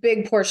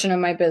big portion of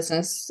my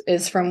business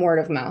is from word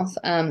of mouth.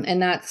 And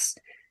that's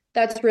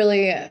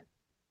really,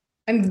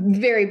 I'm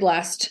very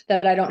blessed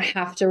that I don't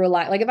have to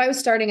rely. Like if I was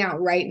starting out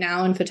right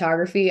now in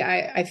photography,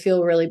 I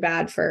feel really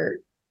bad for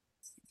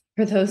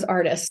those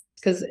artists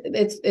because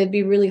it'd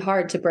be really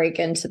hard to break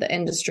into the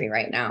industry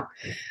right now.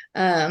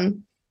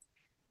 Um,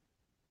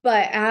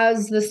 but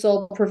as the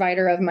sole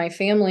provider of my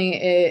family,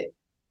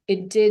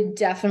 it did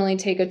definitely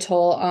take a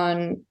toll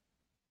on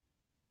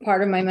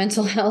part of my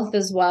mental health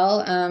as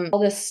well. All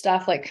this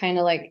stuff like kind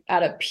of like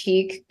at a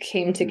peak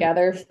came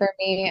together for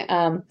me,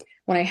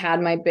 when I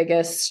had my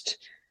biggest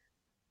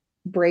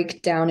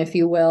breakdown, if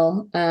you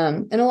will.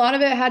 And a lot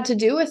of it had to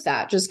do with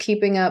that, just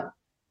keeping up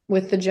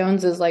with the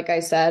Joneses, like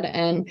I said,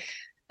 and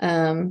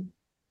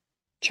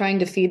trying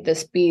to feed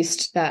this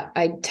beast that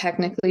I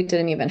technically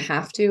didn't even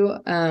have to.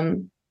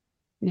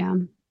 Yeah.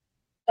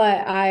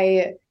 But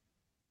I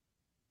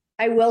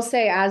will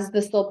say, as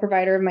the sole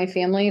provider of my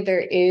family, there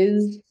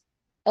is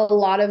a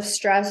lot of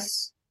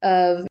stress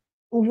of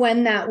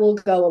when that will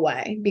go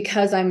away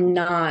because I'm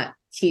not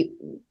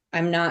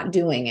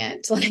doing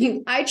it. Like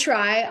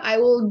I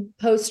will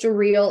post a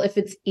reel if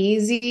it's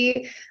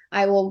easy.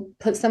 I will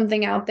put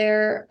something out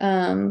there.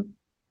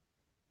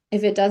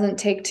 If it doesn't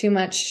take too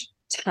much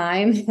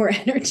time or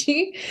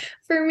energy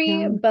for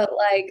me, Yeah. but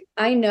like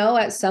I know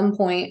at some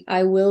point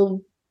I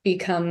will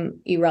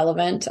become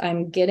irrelevant.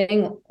 I'm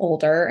getting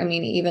older. I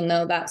mean, even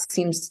though that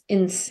seems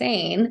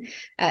insane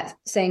at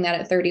saying that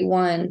at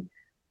 31,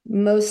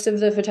 most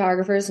of the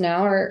photographers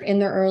now are in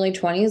their early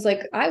 20s,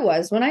 like I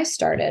was when I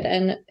started.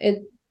 And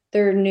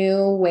their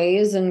new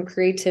ways and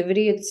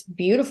creativity, it's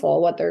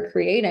beautiful what they're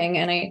creating.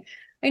 And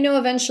I know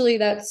eventually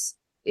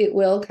it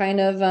will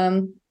kind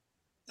of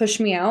push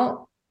me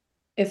out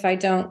if I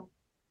don't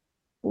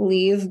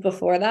leave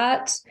before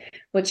that,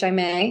 which I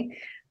may.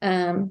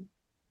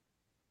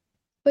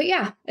 But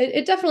yeah,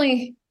 it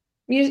definitely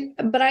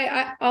but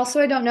I also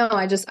I don't know.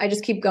 I just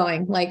keep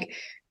going. Like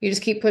you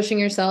just keep pushing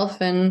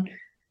yourself, and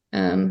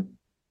um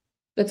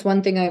that's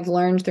one thing I've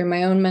learned through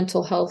my own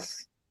mental health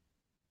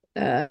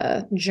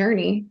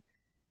journey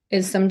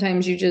is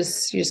sometimes you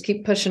just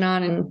keep pushing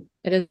on, and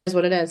it is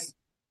what it is.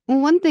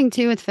 Well, one thing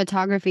too with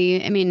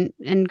photography, I mean,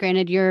 and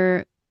granted,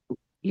 your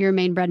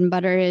main bread and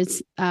butter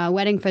is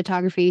wedding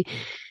photography,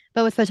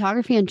 but with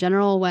photography in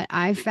general, what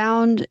I've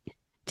found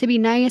to be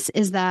nice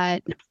is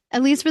that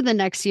at least for the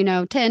next,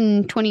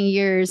 10, 20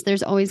 years,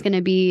 there's always going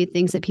to be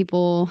things that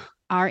people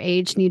our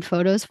age need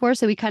photos for.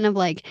 So we kind of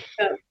like,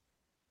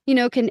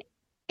 Yeah. can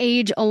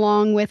age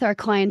along with our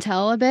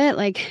clientele a bit.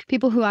 Like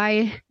people who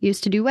I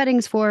used to do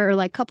weddings for or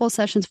like couple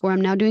sessions for, I'm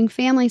now doing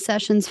family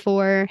sessions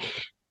for.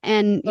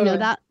 And,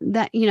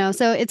 Totally.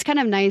 so it's kind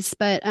of nice.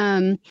 But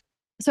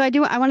so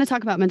I want to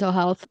talk about mental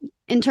health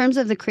in terms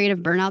of the creative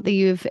burnout that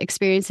you've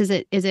experienced. Is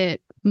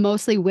it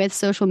mostly with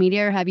social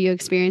media, or have you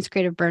experienced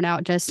creative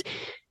burnout just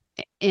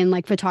in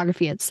like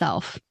photography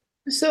itself?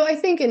 So I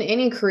think in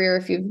any career,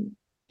 if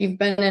you've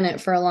been in it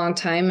for a long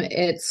time,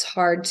 it's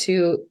hard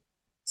to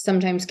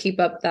sometimes keep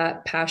up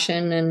that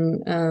passion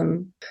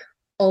and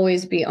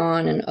always be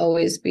on and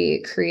always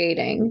be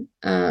creating.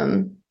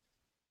 I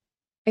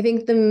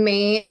think the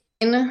main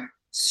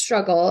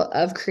struggle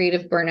of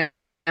creative burnout,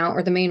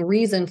 or the main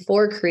reason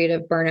for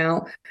creative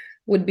burnout,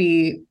 would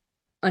be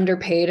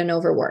underpaid and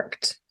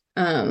overworked.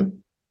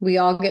 We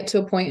all get to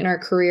a point in our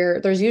career,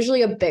 there's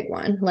usually a big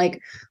one,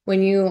 like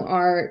when you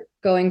are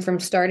going from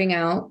starting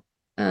out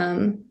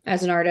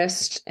as an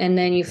artist, and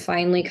then you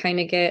finally kind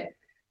of get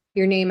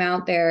your name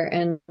out there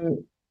and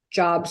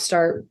jobs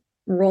start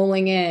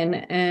rolling in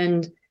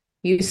and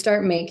you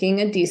start making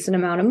a decent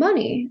amount of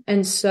money.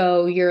 And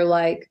so you're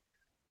like,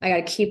 I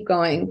got to keep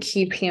going,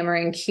 keep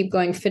hammering, keep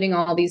going, fitting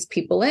all these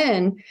people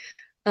in.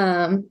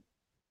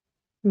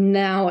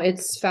 Now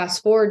it's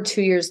fast forward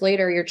 2 years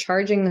later, you're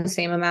charging the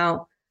same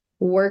amount,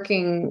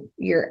 working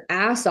your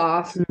ass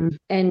off, Mhm.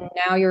 and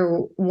now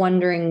you're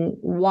wondering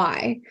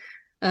why.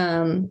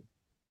 I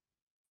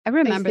I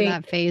remember think,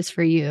 that phase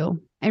for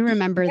you. I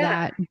remember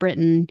yeah, that,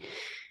 Brittyn.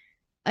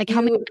 Like,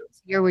 how many you,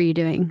 weddings a year were you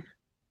doing?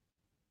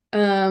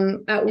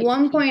 at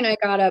one point I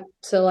got up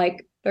to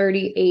like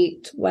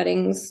 38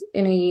 weddings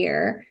in a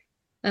year.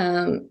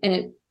 And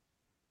it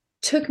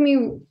took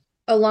me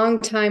a long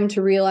time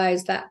to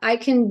realize that I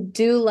can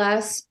do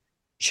less,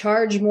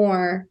 charge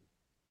more,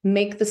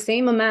 make the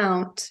same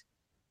amount,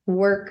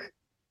 work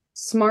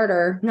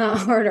smarter, not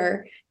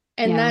harder.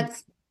 And Yeah,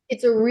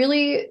 it's a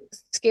really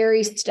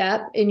scary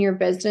step in your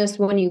business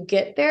when you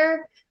get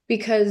there,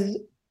 because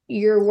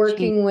you're change.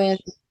 working with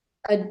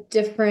a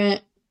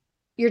different,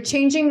 you're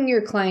changing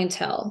your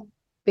clientele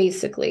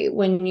basically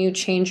when you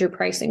change your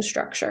pricing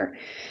structure.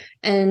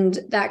 And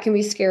that can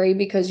be scary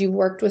because you've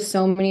worked with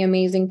so many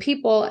amazing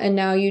people, and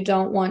now you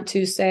don't want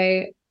to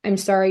say, I'm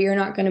sorry, you're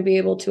not going to be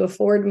able to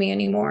afford me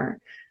anymore.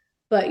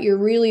 But you're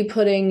really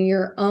putting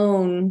your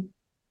own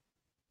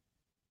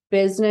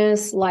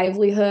business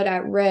livelihood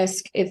at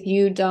risk if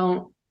you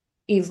don't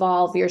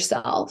evolve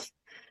yourself.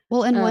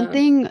 Well, and one Um,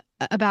 thing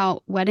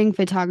about wedding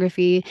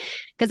photography,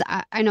 because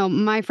I know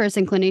my first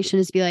inclination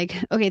is to be like,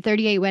 okay,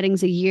 38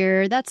 weddings a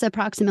year, that's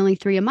approximately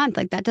three a month.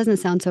 Like, that doesn't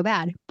sound so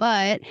bad.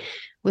 But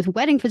with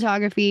wedding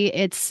photography,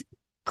 it's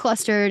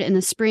clustered in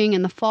the spring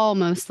and the fall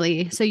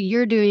mostly. So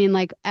you're doing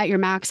like at your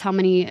max, how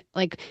many,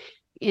 like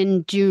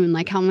in June,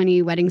 like how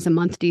many weddings a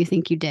month do you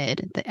think you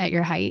did at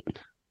your height?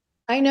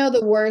 I know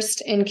the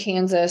worst in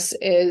Kansas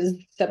is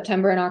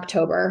September and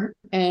October,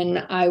 and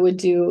I would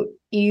do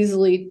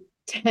easily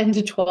 10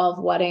 to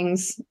 12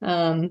 weddings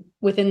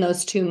within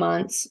those 2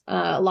 months.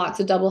 Lots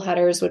of double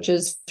headers, which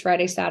is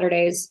Friday,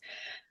 Saturdays.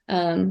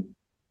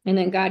 And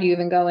then, God, you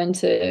even go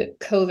into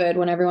COVID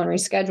when everyone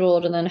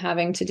rescheduled, and then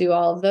having to do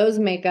all of those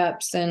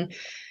makeups and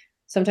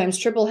sometimes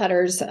triple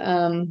headers.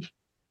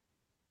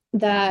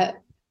 That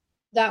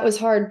that was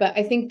hard. But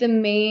I think the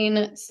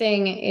main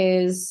thing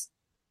is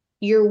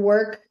your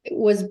work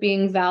was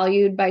being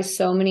valued by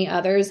so many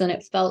others and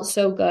it felt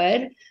so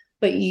good,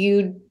 but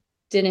you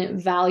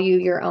didn't value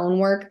your own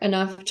work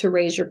enough to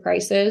raise your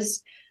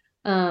prices.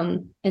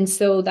 And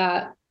so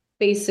that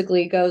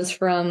basically goes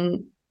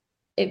from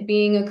it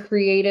being a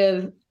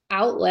creative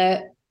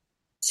outlet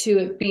to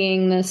it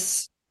being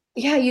this,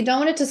 yeah, you don't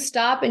want it to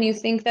stop. And you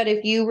think that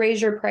if you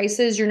raise your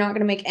prices, you're not going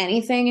to make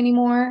anything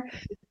anymore.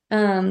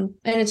 And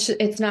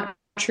it's not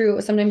true.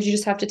 Sometimes you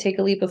just have to take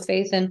a leap of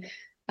faith. And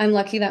I'm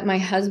lucky that my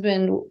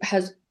husband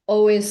has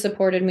always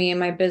supported me in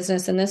my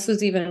business. And this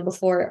was even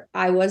before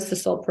I was the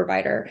sole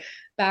provider,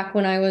 back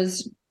when I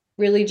was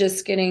really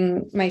just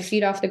getting my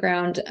feet off the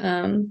ground.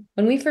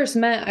 When we first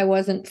met, I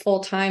wasn't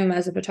full time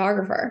as a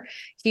photographer.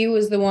 He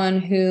was the one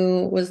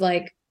who was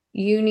like,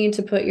 you need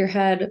to put your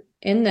head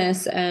in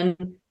this,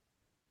 and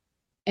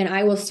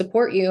I will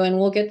support you and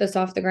we'll get this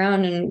off the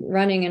ground and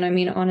running. And I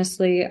mean,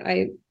 honestly,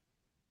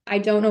 I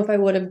don't know if I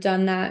would have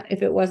done that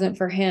if it wasn't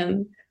for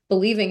him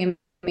believing in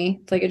me.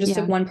 It's like it just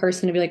took Yeah. one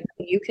person to be like,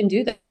 you can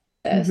do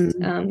this.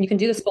 Hmm. You can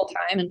do this full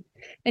time.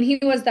 And he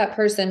was that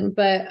person.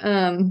 But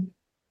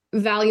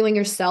valuing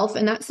yourself,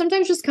 and that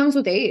sometimes just comes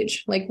with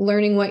age, like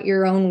learning what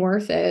your own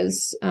worth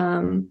is,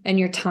 and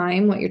your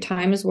time, what your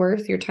time is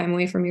worth, your time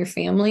away from your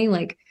family.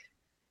 Like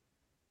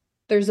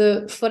there's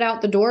a foot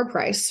out the door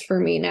price for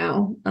me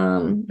now.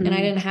 And I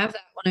didn't have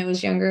that when I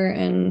was younger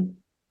and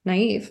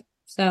naive.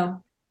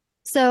 So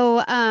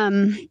So,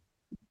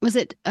 was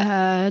it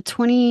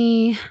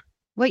 20,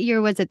 what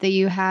year was it that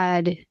you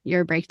had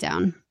your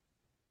breakdown?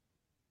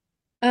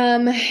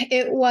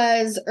 It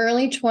was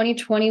early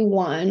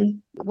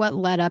 2021. What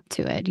led up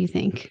to it, do you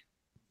think?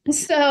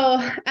 So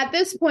at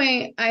this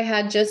point, I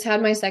had just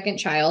had my second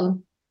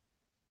child.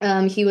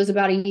 He was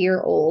about a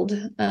year old,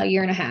 a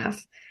year and a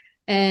half.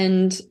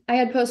 And I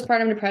had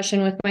postpartum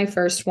depression with my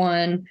first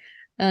one,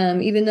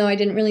 even though I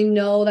didn't really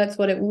know that's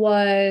what it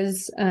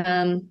was.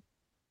 At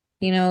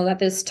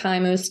this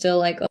time, it was still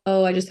like,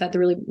 oh, I just had the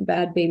really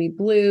bad baby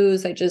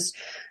blues. I just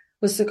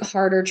was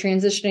harder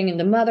transitioning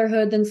into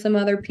motherhood than some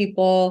other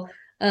people.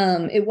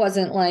 It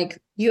wasn't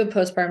like, you have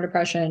postpartum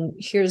depression,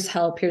 here's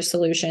help, here's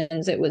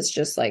solutions. It was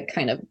just like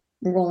kind of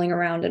rolling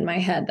around in my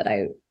head that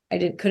I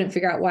couldn't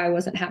figure out why I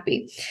wasn't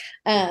happy.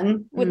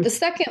 With the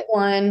second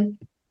one,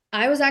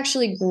 I was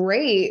actually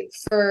great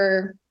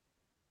for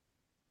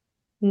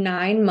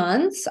 9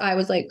 months. I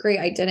was like, great,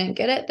 I didn't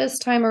get it this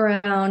time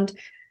around.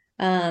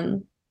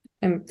 I'm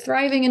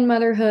thriving in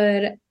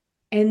motherhood.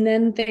 And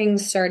then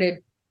things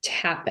started to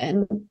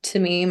happen to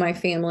me, my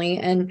family,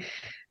 and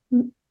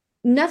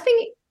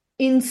nothing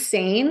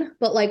insane,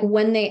 but like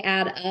when they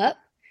add up,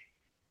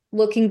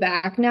 looking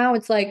back now,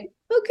 it's like,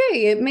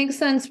 okay, it makes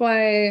sense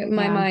why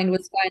my mind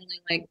was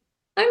finally like,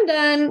 I'm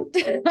done.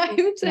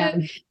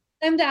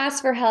 Time to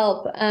ask for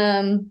help.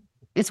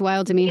 It's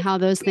wild to me how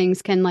those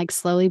things can like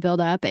slowly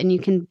build up and you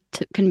can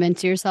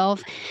convince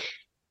yourself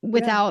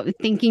without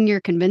thinking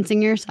you're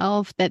convincing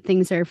yourself that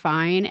things are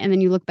fine. And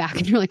then you look back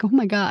and you're like, oh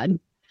my God.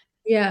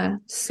 Yeah.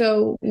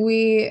 So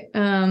we,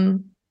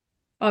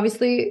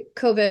 obviously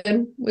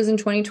COVID was in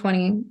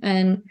 2020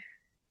 and,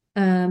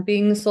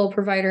 being the sole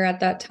provider at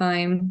that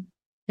time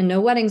and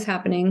no weddings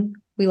happening,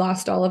 we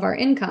lost all of our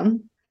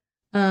income.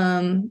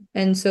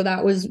 And so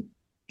that was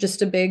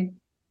just a big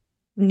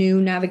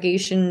new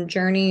navigation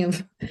journey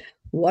of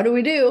what do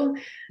we do?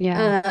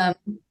 Yeah.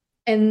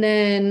 And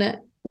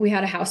then we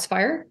had a house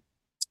fire.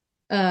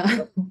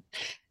 And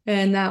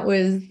that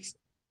was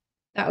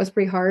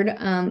pretty hard.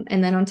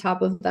 And then on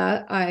top of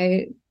that,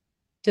 I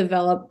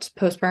developed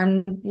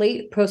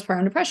late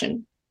postpartum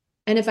depression.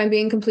 And if I'm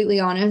being completely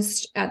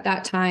honest, at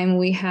that time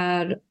we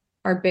had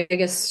our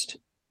biggest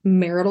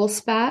marital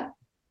spat.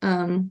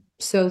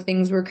 So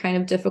things were kind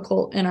of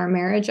difficult in our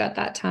marriage at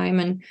that time.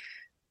 And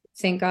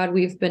thank God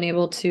we've been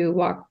able to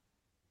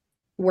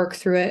work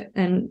through it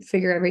and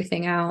figure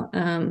everything out.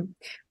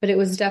 But it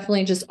was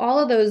definitely just all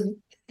of those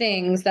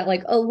things that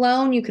like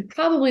alone you could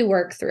probably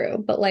work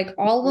through, but like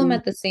all of them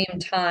at the same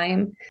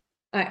time,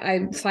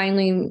 I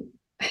finally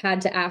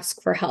had to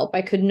ask for help.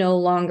 I could no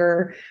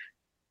longer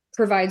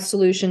provide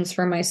solutions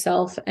for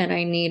myself. And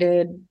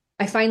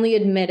I finally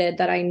admitted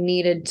that I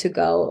needed to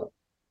go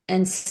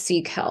and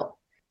seek help.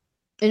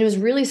 And it was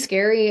really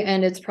scary.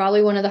 And it's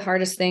probably one of the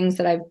hardest things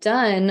that I've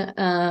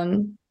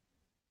done.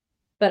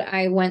 But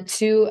I went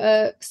to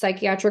a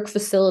psychiatric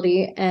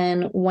facility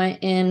and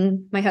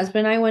my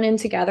husband and I went in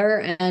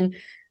together and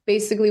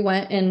basically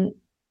went and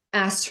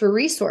asked for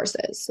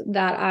resources.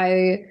 That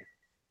I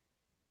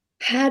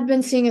had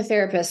been seeing a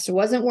therapist,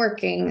 wasn't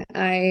working.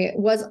 I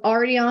was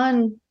already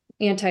on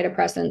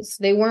antidepressants.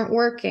 They weren't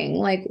working.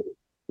 Like,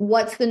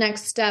 what's the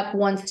next step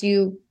once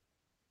you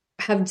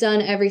have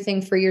done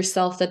everything for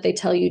yourself that they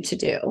tell you to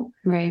do?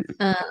 Right.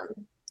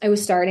 I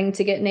was starting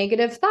to get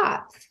negative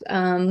thoughts.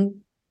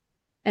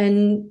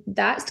 And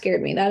that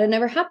scared me. That had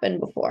never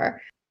happened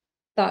before.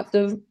 Thoughts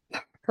of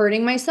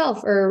hurting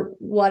myself, or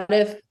what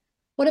if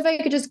I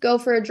could just go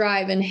for a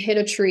drive and hit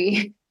a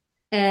tree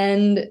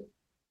and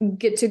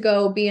get to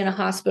go be in a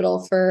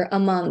hospital for a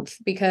month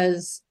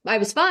because I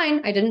was fine.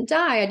 I didn't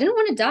die. I didn't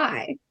want to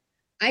die.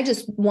 I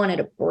just wanted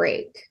a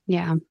break.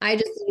 Yeah. I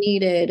just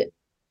needed.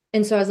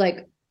 And so I was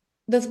like,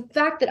 the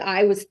fact that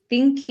I was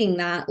thinking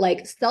that,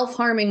 like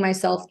self-harming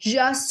myself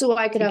just so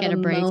I could have a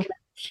break. Moment.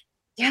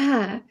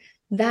 Yeah.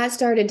 That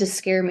started to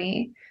scare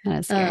me.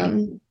 That's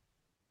scary.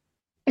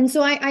 And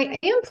so I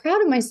am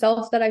proud of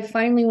myself that I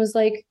finally was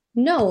like,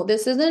 no,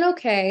 this isn't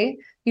okay.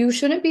 You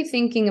shouldn't be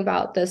thinking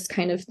about this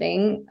kind of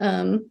thing.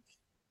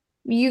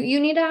 You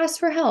need to ask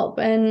for help,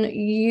 and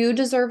you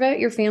deserve it.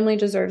 Your family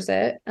deserves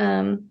it.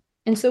 And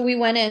so we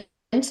went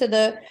into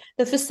the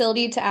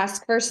facility to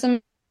ask for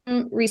some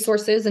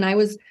resources. And I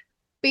was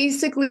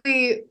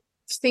basically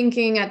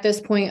thinking at this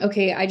point,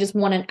 okay, I just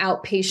want an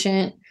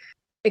outpatient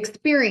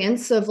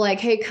experience of like,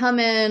 hey, come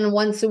in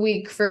once a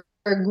week for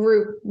a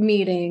group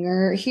meeting,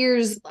 or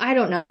I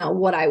don't know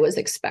what I was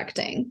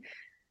expecting.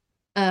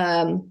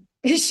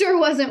 It sure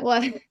wasn't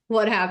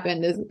what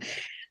happened.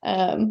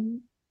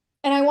 And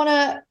I want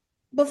to,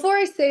 before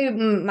I say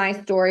my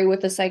story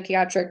with the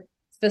psychiatric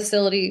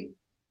facility,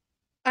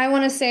 I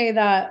want to say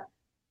that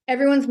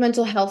everyone's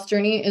mental health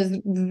journey is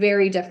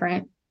very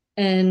different,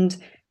 and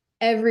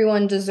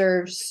everyone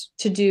deserves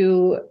to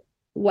do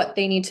what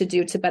they need to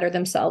do to better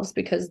themselves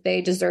because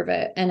they deserve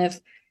it. And if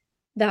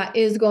that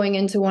is going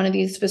into one of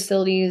these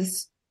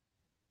facilities,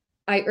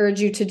 I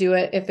urge you to do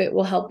it if it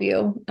will help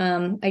you.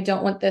 I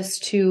don't want this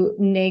to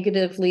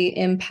negatively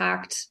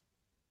impact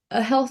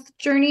a health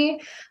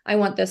journey. I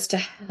want this to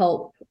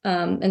help.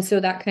 And so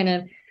that kind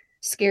of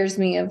scares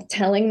me of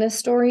telling this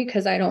story,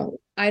 because I don't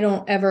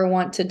ever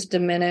want to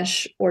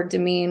diminish or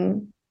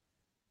demean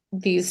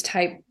these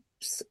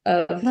types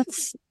of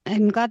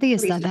I'm glad that you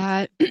said research.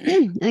 that.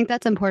 I think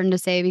that's important to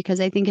say because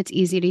I think it's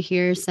easy to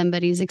hear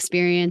somebody's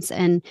experience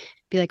and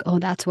be like, oh,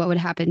 that's what would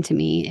happen to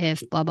me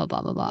if blah, blah,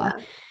 blah, blah, blah.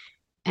 Yeah.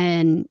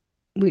 And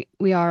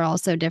we are all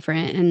so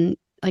different. And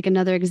like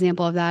another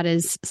example of that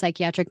is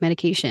psychiatric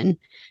medication.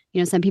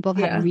 You know, some people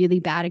have had Yeah. really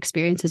bad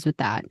experiences with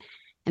that,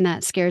 and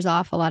that scares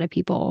off a lot of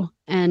people.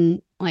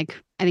 And like,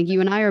 I think you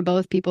and I are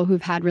both people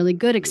who've had really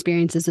good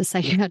experiences with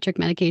psychiatric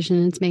medication,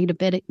 and it's made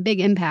a big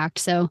impact.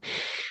 So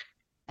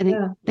I think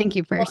Yeah. thank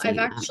you for Well, saying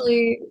that.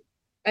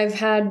 I've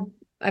had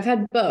I've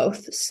had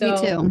both. Me So,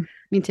 too.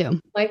 Me too.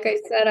 like I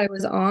said, I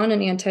was on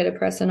an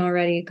antidepressant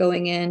already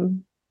going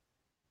in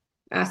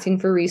asking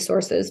for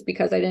resources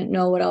because I didn't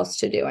know what else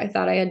to do. I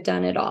thought I had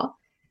done it all.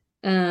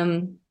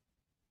 Um,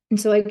 and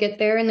so I get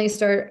there and they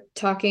start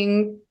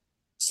talking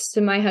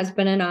to my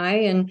husband and I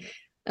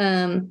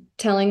and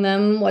telling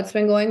them what's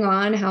been going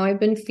on, how I've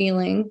been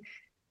feeling.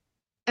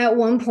 At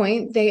one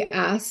point, they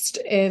asked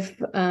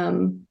if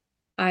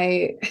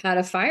I had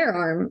a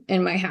firearm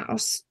in my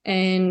house,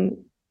 and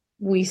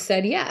we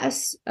said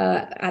yes.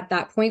 At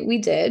that point, we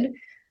did.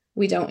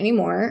 We don't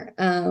anymore.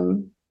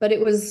 But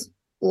it was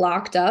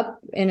locked up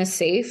in a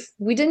safe.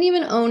 We didn't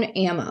even own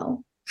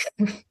ammo.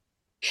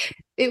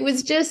 It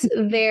was just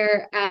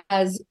there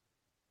as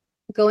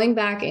going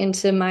back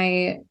into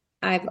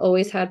I've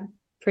always had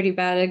pretty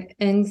bad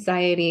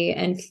anxiety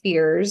and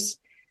fears.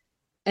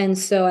 And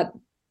so at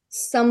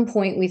some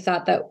point we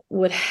thought that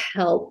would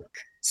help.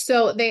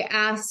 So they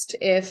asked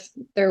if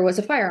there was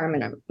a firearm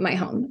in my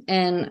home.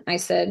 And I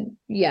said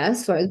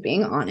yes. So I was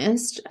being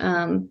honest.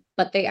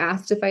 But they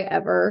asked if I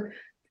ever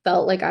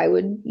felt like I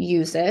would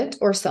use it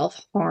or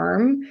self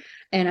harm.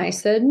 And I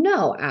said,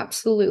 no,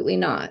 absolutely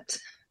not.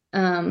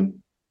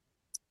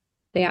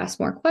 They asked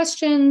more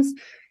questions.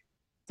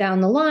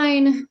 Down the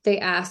line, they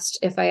asked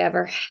if I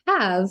ever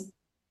have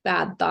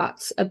bad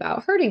thoughts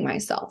about hurting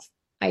myself.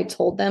 I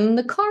told them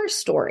the car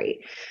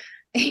story.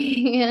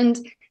 And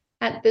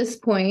at this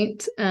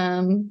point,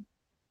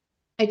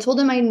 I told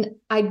them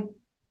I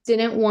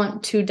didn't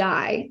want to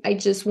die. I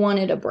just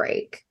wanted a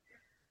break.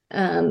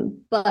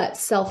 But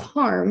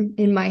self-harm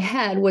in my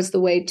head was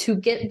the way to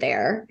get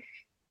there.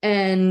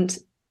 And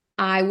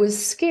I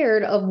was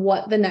scared of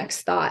what the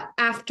next thought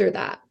after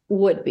that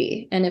would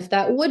be, and if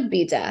that would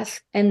be death.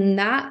 And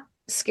that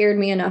scared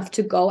me enough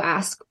to go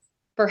ask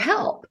for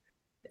help.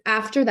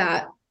 After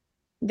that,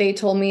 they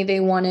told me they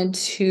wanted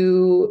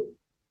to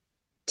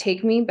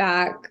take me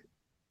back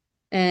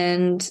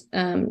and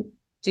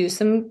do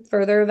some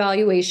further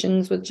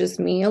evaluations with just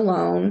me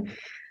alone,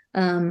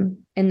 and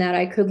that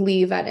I could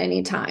leave at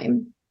any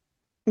time.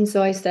 And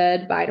so I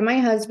said bye to my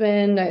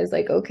husband. I was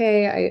like,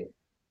 okay,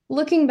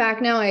 looking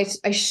back now, I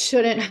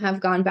shouldn't have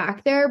gone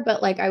back there,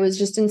 but like I was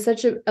just in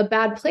such a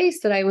bad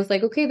place that I was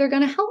like, okay, they're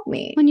going to help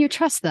me. When you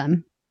trust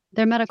them,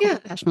 they're medical Yeah.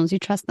 professionals, you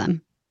trust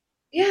them.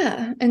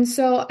 Yeah. And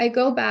so I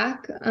go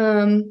back.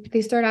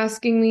 They start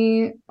asking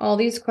me all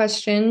these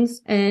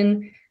questions.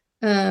 And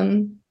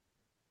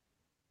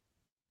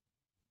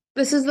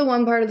this is the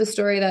one part of the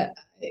story that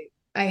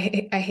I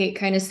hate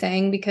kind of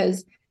saying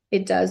because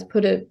it does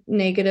put a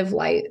negative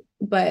light,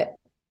 but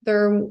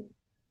the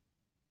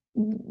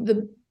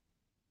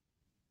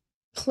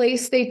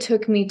place they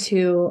took me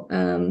to,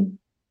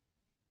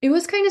 it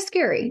was kind of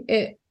scary.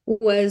 It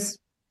was,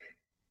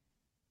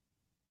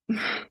 I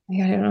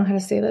don't know how to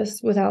say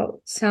this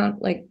without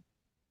sound like,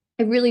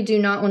 I really do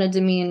not want to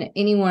demean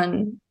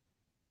anyone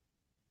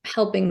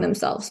helping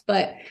themselves,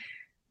 but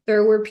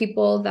there were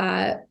people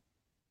that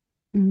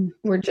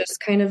were just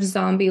kind of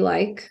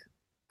zombie-like,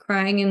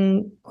 crying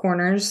in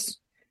corners.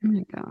 Oh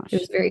my gosh.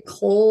 It was very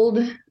cold.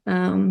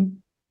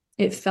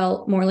 It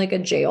felt more like a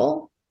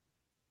jail.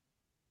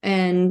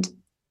 And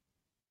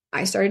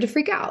I started to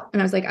freak out.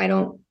 And I was like, I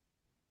don't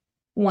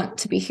want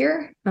to be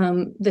here.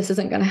 This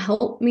isn't going to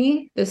help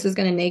me. This is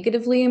going to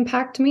negatively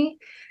impact me.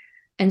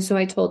 And so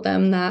I told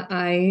them that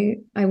I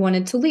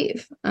wanted to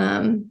leave.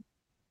 And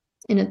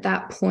at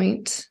that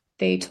point,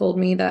 they told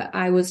me that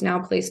I was now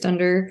placed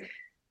under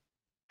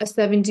a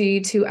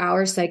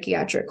 72-hour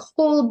psychiatric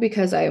hold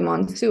because I am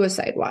on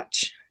suicide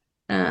watch.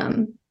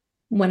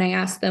 When I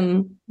asked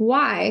them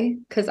why,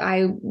 because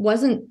I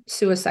wasn't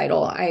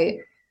suicidal, I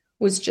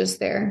was just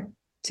there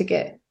to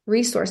get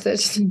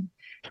resources.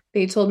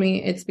 They told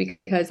me it's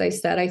because I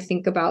said I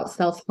think about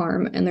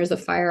self-harm and there's a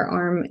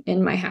firearm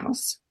in my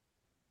house.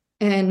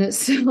 And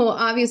so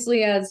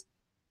obviously, as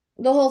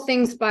the whole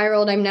thing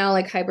spiraled, I'm now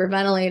like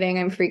hyperventilating.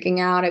 I'm freaking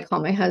out. I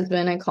call my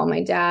husband. I call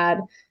my dad.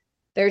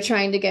 They're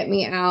trying to get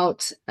me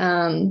out,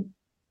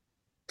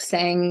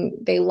 saying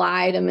they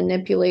lied and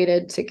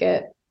manipulated to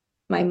get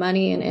my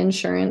money and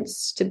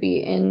insurance to be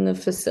in the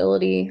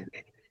facility.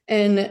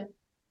 And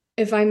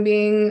if I'm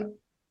being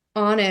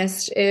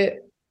honest,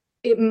 it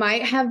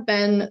might have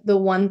been the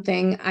one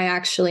thing I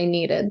actually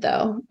needed,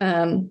 though.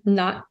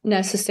 Not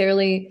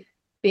necessarily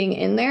being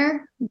in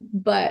there,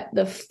 but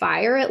the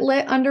fire it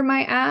lit under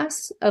my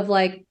ass of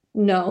like,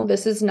 no,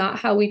 this is not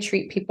how we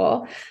treat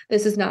people.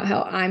 This is not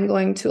how I'm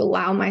going to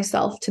allow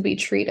myself to be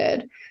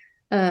treated.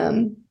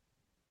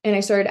 And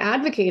I started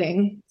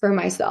advocating for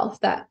myself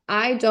that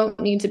I don't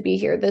need to be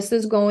here. This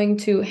is going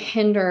to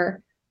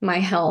hinder my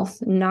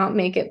health, not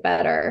make it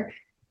better.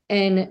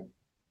 And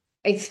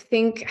I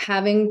think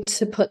having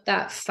to put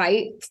that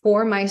fight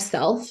for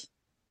myself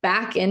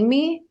back in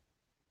me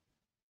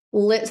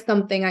lit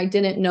something I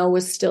didn't know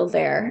was still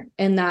there.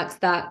 And that's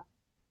that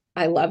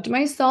I loved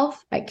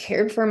myself. I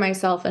cared for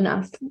myself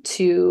enough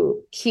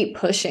to keep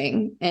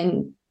pushing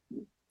and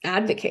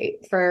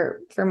advocate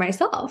for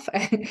myself.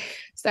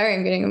 Sorry,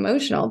 I'm getting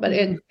emotional, but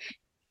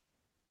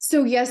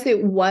so yes,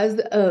 it was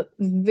a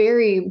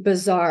very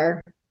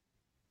bizarre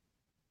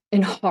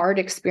and hard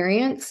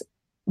experience,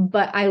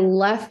 but I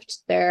left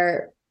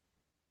there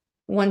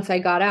once I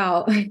got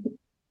out.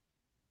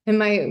 And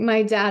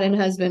my dad and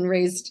husband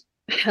raised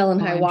hell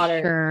and high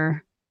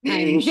water.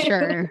 I'm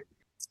sure.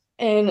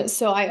 And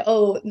so I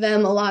owe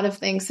them a lot of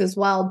thanks as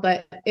well,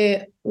 but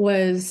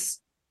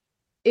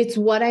it's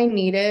what I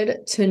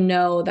needed to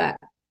know that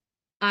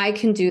I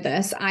can do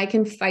this. I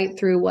can fight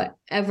through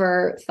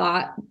whatever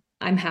thought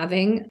I'm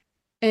having.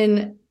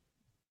 And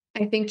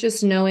I think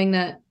just knowing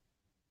that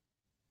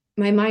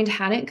my mind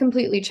hadn't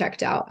completely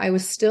checked out. I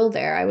was still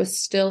there. I was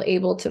still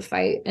able to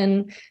fight.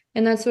 And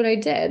that's what I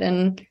did.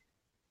 And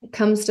it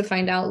comes to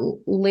find out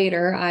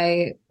later,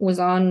 I was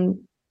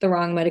on the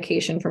wrong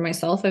medication for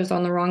myself. I was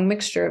on the wrong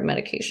mixture of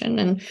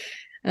medication,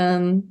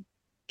 and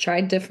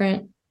tried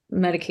different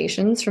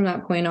medications from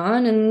that point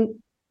on, and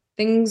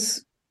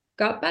things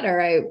got better.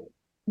 I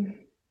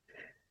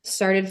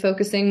started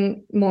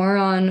focusing more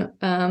on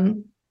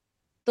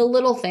the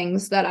little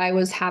things that I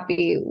was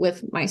happy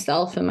with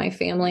myself and my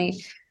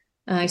family.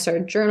 I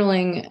started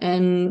journaling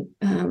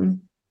and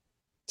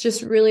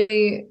just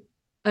really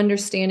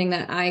understanding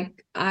that I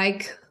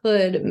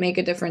could make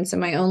a difference in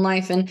my own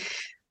life. And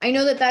I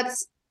know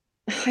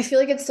I feel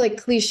like it's like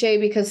cliche,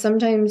 because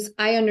sometimes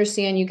I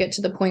understand you get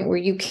to the point where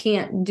you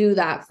can't do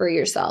that for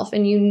yourself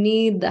and you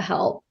need the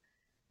help.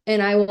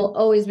 And I will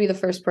always be the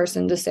first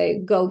person to say,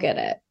 go get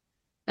it.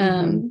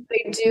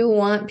 I do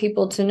want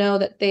people to know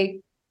that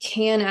they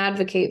can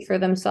advocate for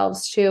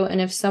themselves too. And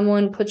if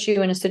someone puts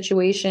you in a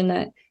situation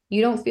that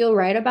you don't feel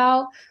right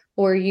about,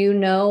 or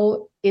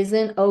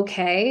isn't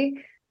okay,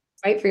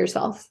 fight for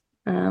yourself.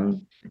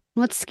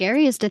 What's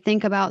scary is to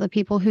think about the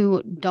people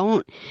who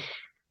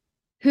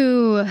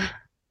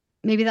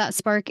maybe that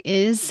spark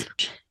is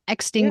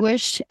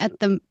extinguished at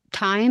the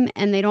time,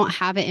 and they don't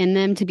have it in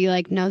them to be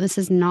like, no, this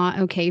is not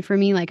okay for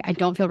me. Like, I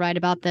don't feel right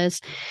about this.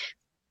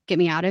 Get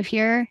me out of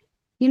here.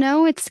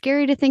 It's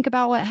scary to think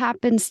about what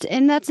happens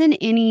and that's in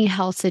any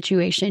health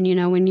situation,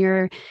 when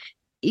you're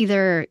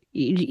either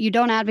you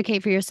don't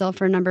advocate for yourself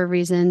for a number of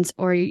reasons,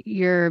 or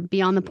you're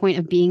beyond the point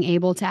of being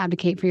able to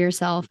advocate for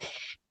yourself.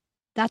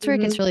 That's where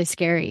it gets really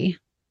scary.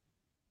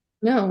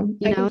 No,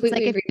 I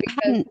completely it's like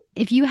agree.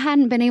 if you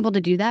hadn't been able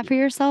to do that for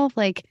yourself,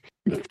 like,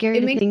 it's scary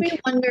to think. It makes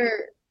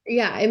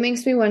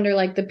me wonder,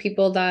 like, the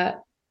people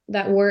that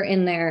were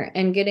in there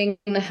and getting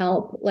the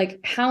help, like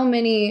how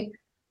many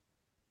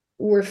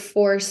were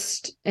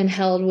forced and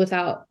held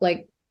without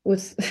their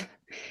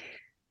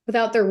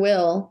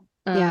will.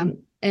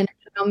 And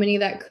how many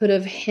that could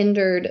have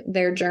hindered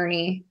their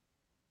journey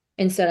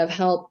instead of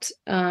helped.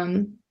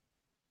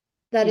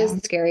 That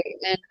is scary.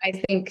 And I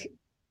think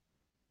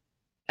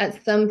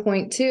at some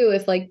point too,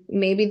 if like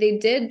maybe they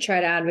did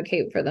try to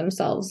advocate for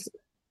themselves,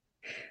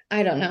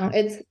 I don't know.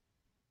 It's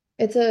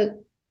a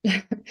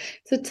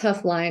it's a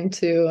tough line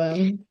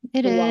to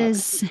it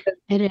is.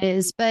 It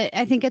is. But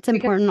I think it's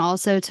important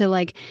also to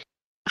like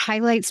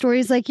highlight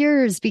stories like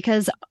yours,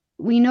 because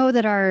we know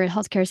that our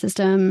healthcare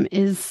system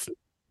is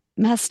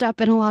messed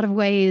up in a lot of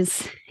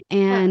ways.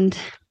 And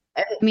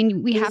I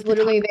mean, we have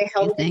literally, they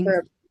held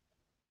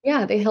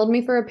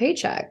me for a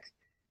paycheck.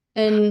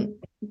 And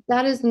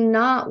that is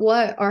not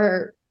what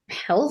our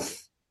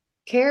health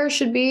care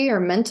should be, or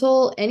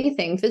mental,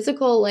 anything,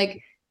 physical.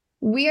 Like,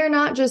 we are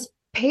not just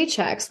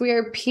paychecks. We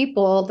are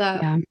people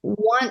that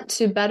want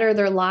to better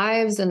their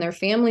lives and their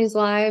families'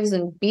 lives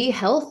and be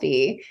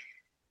healthy.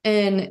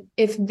 And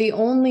if the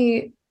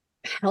only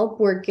help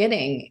we're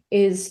getting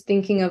is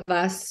thinking of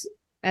us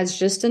as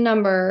just a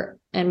number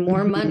and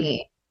more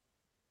money,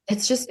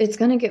 it's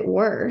going to get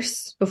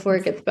worse before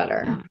it gets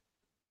better.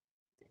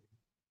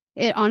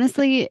 It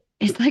honestly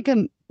is like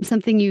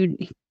something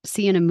you'd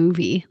see in a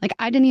movie. Like,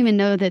 I didn't even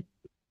know that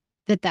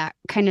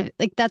kind of,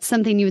 like, that's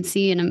something you would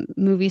see in a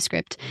movie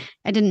script.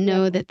 I didn't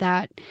know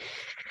that,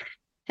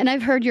 and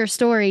I've heard your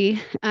story,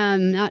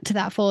 not to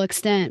that full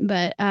extent,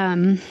 but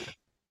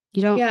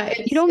you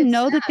don't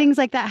know that things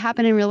like that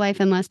happen in real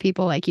life unless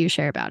people like you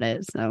share about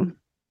it. So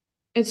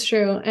it's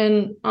true.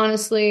 And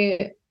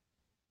honestly,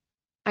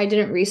 I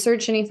didn't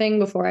research anything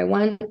before I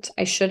went.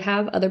 I should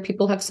have. Other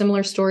people have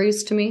similar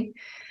stories to me,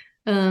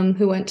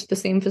 who went to the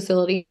same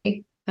facility.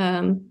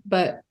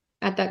 But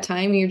at that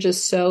time, you're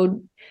just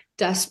so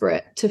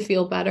desperate to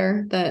feel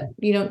better that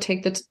you don't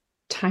take the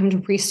time to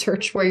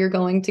research where you're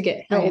going to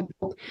get help.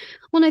 Right.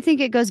 Well, and I think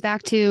it goes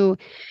back to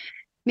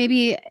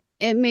maybe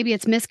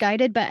it's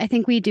misguided, but I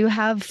think we do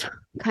have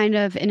kind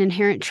of an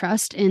inherent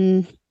trust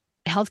in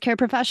healthcare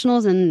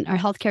professionals and our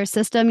healthcare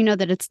system,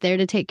 that it's there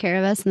to take care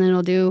of us and then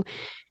it'll do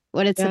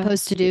what it's Yeah.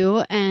 supposed to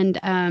do. And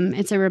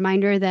it's a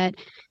reminder that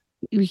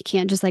we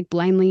can't just like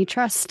blindly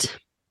trust.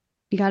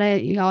 You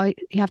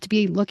have to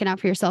be looking out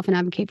for yourself and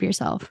advocate for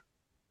yourself.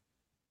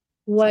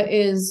 So.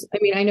 I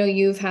mean, I know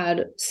you've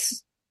had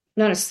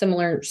not a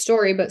similar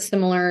story, but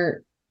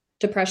similar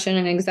depression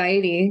and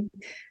anxiety.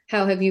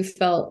 How have you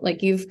felt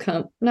like you've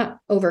not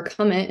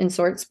overcome it in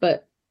sorts,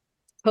 but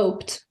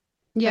coped?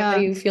 How Yeah.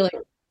 do you feel like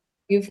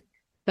you've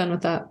done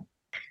with that?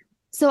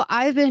 So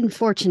I've been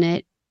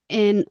fortunate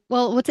in,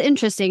 well, what's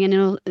interesting,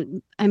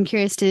 and I'm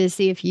curious to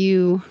see if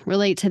you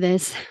relate to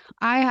this.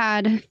 I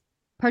had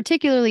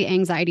particularly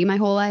anxiety my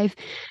whole life.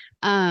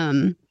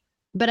 Um,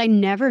 but I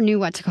never knew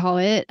what to call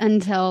it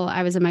until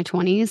I was in my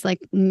 20s, like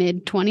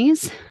mid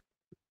 20s.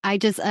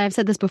 I've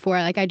said this before,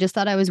 like I just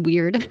thought I was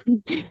weird.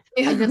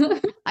 I just Yeah.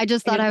 I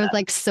just I thought get I was that.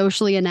 like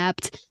socially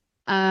inept.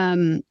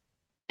 Um,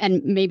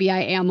 and maybe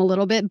I am a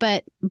little bit,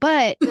 but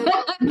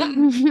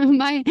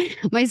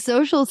my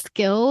social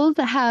skills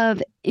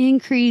have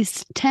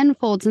increased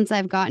tenfold since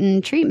I've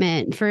gotten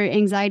treatment for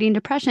anxiety and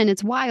depression.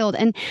 It's wild.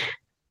 And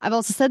I've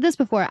also said this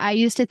before. I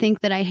used to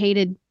think that I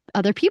hated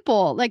other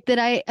people, like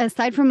that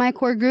aside from my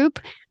core group,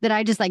 that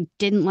I just like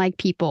didn't like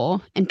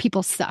people and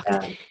people sucked.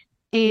 Yeah.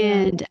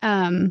 Yeah.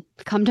 And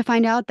come to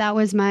find out that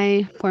was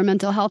my poor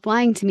mental health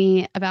lying to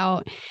me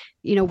about,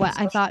 what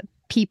I thought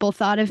people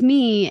thought of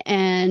me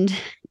and,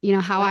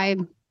 how Wow. I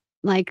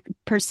like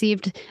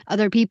perceived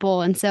other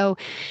people. And so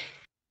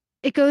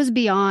it goes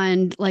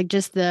beyond like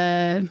just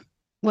the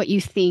what you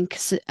think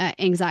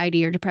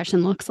anxiety or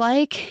depression looks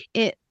like.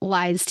 It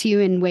lies to you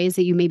in ways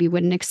that you maybe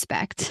wouldn't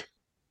expect.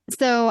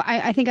 So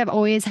I think I've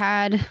always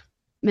had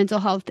mental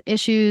health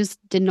issues,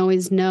 didn't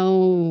always know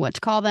what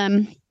to call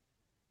them,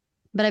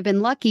 but I've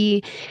been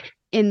lucky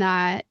in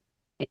that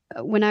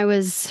when I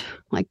was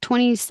like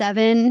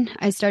 27,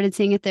 I started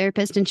seeing a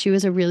therapist and she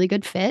was a really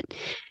good fit.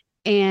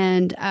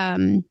 And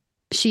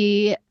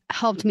she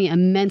helped me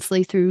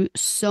immensely through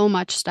so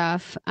much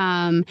stuff.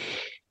 And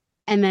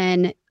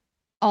then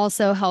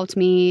also helped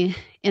me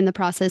in the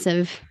process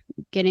of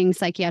getting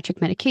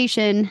psychiatric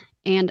medication.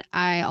 And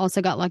I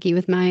also got lucky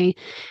with my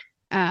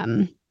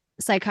um,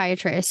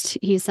 psychiatrist.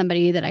 He's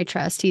somebody that I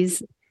trust.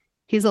 He's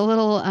a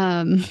little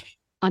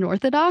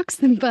unorthodox,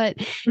 but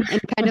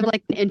and kind of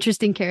like an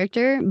interesting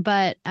character.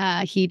 But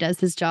he does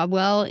his job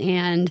well.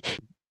 And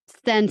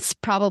since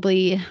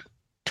probably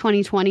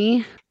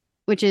 2020,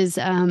 which is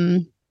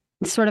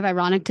sort of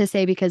ironic to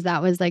say because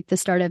that was like the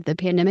start of the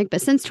pandemic.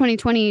 But since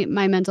 2020,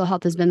 my mental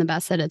health has been the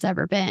best that it's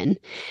ever been.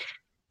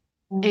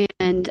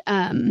 And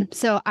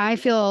so I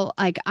feel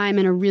like I'm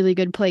in a really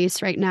good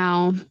place right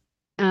now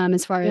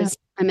as far Yeah. as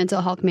my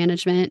mental health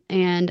management.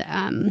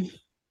 And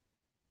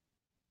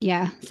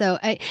yeah,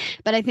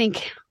 but I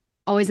think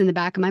always in the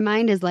back of my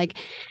mind is like,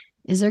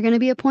 is there going to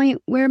be a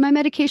point where my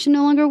medication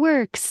no longer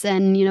works?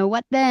 And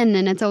what then?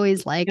 And it's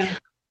always like, Yeah.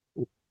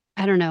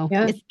 I don't know.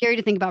 Yeah. It's scary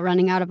to think about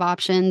running out of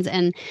options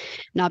and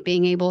not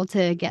being able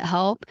to get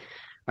help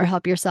or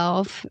help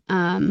yourself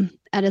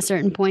at a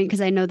certain point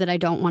because I know that I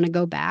don't want to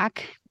go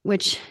back,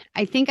 which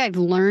I think I've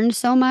learned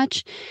so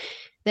much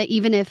that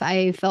even if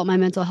I felt my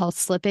mental health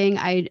slipping,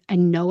 I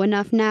know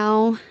enough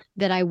now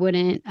that I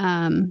wouldn't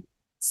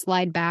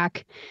slide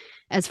back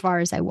as far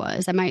as I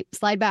was. I might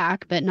slide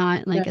back, but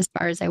not like Yeah. as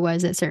far as I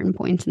was at certain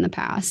points in the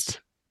past.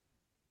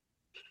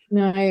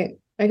 No, I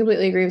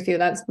completely agree with you.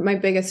 That's my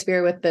biggest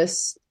fear with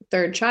this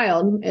third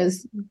child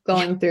is Yeah.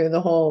 going through the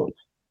whole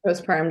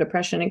postpartum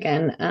depression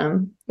again,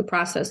 the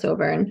process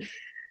over. And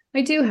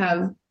I do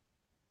have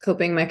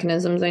coping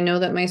mechanisms. I know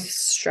that my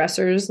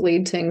stressors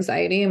lead to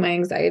anxiety and my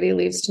anxiety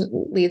leads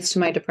to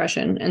my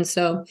depression. And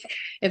so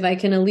if I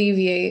can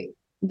alleviate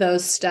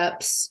those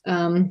steps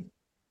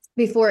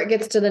before it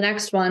gets to the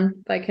next one,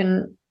 if I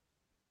can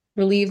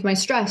relieve my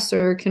stress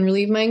or can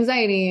relieve my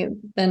anxiety,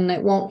 then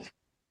it won't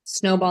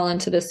snowball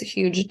into this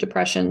huge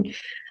depression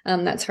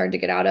that's hard to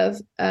get out of.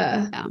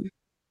 Yeah.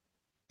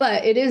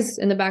 But it is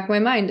in the back of my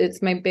mind.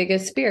 It's my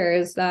biggest fear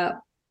is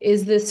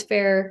this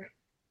fair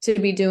to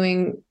be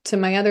doing to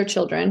my other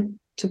children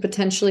to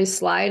potentially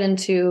slide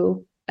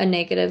into a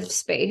negative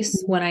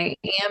space when I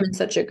am in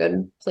such a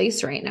good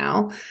place right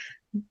now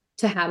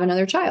to have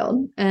another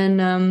child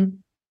and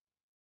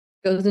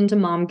goes into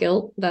mom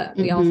guilt that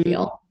we all Mm-hmm.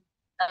 feel.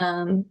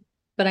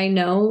 But I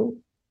know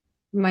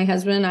my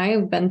husband and I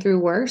have been through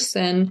worse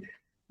and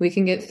we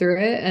can get through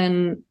it.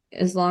 And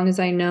as long as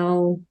I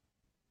know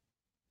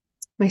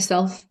my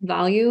self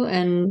value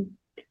and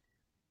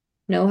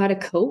know how to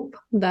cope,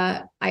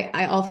 that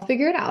I'll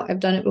figure it out. I've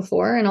done it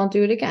before and I'll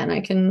do it again.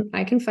 I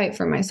can fight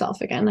for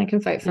myself again. I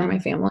can fight for Yeah. my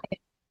family.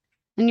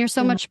 And Yeah.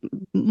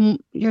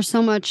 you're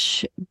so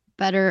much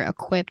better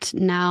equipped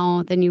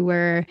now than you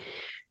were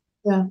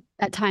Yeah.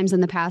 at times in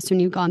the past when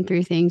you've gone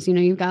through things.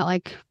 You've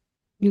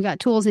got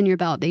tools in your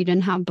belt that you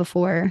didn't have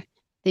before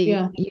that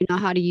Yeah. you know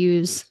how to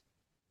use.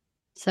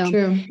 So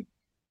True.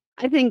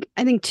 I think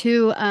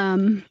too,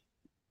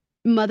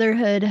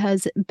 motherhood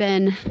has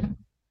been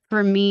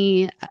for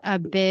me a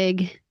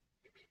big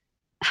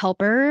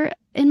helper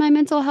in my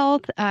mental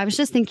health. I was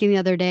just thinking the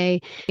other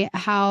day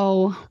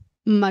how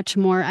much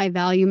more I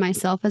value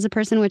myself as a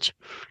person, which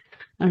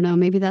I don't know,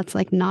 maybe that's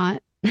like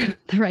not the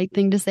right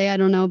thing to say. I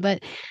don't know,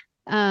 but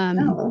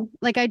No.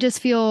 like I just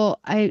feel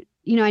I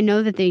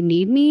know that they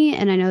need me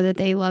and I know that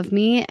they love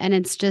me, and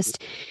it's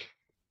just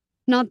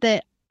not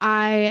that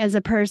I as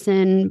a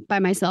person by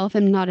myself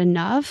am not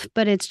enough,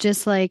 but it's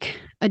just like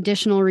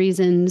additional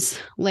reasons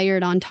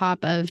layered on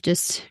top of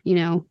just,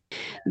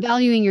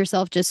 valuing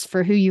yourself just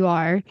for who you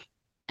are.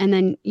 And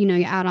then, you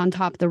add on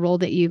top the role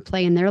that you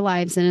play in their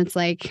lives. And it's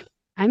like,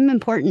 I'm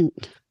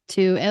important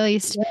to at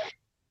least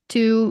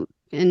two,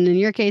 and in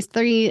your case,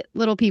 three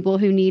little people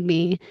who need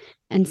me.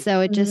 And so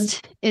it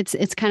just,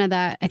 it's kind of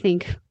that, I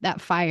think that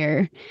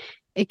fire,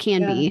 it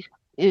can be.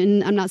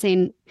 And I'm not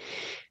saying,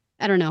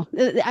 I don't know.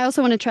 I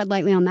also want to tread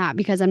lightly on that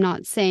because I'm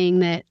not saying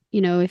that,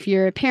 if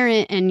you're a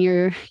parent and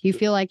you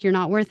feel like you're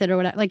not worth it or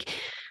whatever,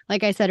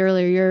 like I said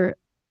earlier, your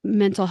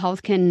mental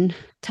health can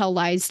tell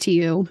lies to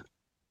you.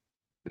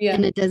 Yeah.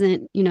 And it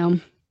doesn't,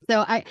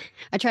 so I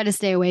try to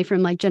stay away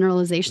from like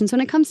generalizations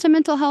when it comes to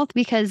mental health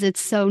because it's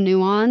so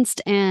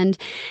nuanced, and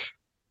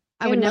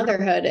I would never,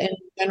 motherhood in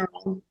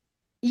general.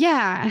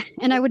 yeah.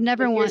 And I would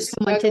never If you're want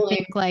someone to struggling,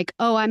 think like,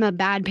 oh, I'm a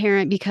bad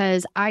parent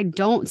because I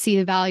don't see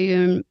the value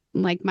in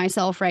like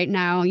myself right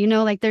now.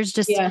 Like there's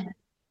just for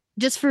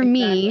exactly.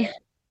 me,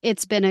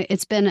 it's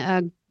been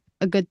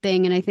a good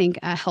thing, and I think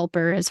a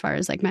helper as far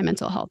as like my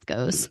mental health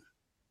goes.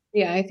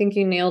 Yeah, I think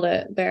you nailed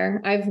it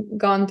there. I've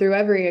gone through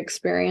every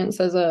experience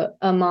as a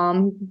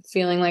mom,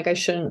 feeling like I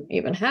shouldn't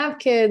even have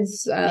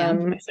kids. I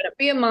shouldn't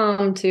be a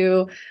mom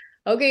to,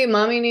 okay,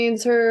 mommy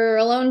needs her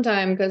alone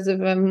time because if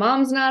a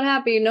mom's not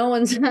happy, no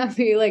one's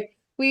happy. Like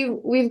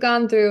we've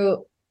gone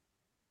through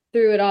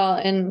it all.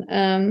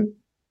 And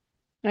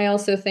I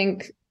also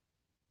think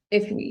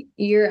if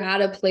you're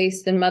at a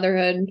place in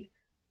motherhood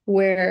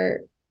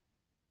where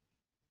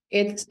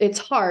it's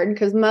hard,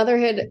 because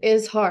motherhood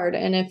is hard,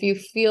 and if you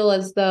feel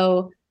as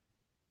though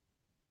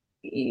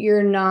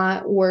you're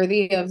not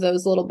worthy of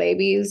those little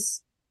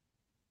babies,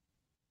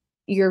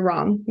 you're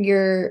wrong.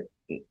 Your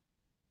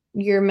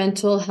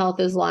mental health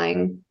is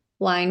lying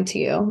to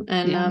you,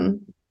 and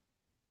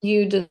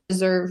you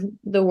deserve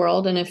the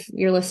world. And if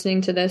you're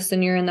listening to this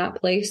and you're in that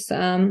place,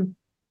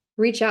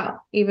 reach out,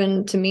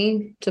 even to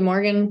me, to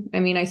Morgan.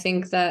 I mean, I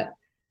think that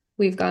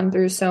we've gone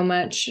through so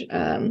much.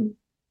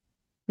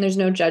 There's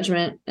no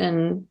judgment,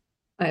 and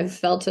I've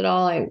felt it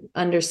all. I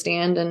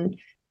understand, and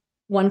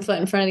one foot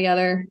in front of the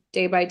other,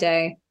 day by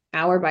day,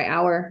 hour by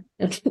hour,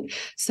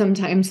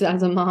 sometimes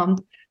as a mom,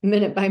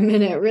 minute by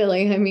minute,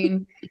 really. I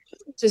mean,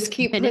 just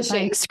keep minute pushing.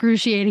 By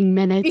excruciating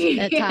minutes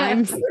at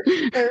times.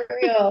 For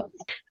real.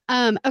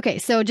 Okay,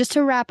 so just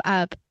to wrap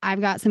up, I've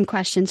got some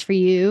questions for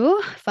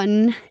you.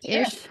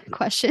 Fun-ish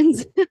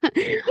questions.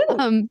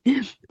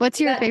 What's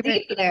your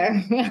favorite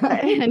there?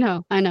 I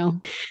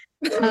know.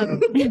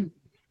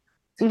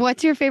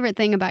 What's your favorite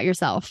thing about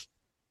yourself?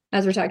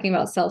 As we're talking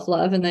about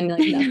self-love, and then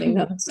like nothing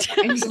comes to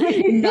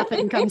mind.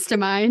 Nothing comes to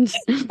mind.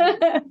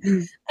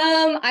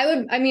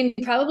 I mean,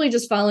 probably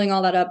just following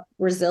all that up,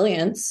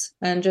 resilience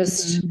and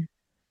just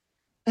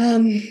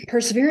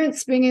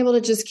perseverance, being able to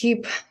just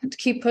keep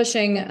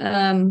pushing.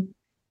 I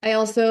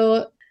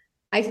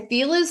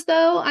feel as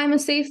though I'm a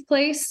safe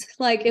place.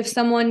 Like if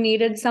someone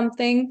needed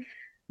something,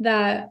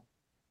 that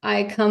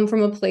I come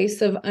from a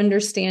place of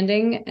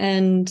understanding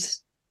and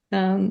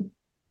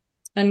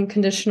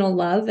unconditional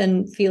love,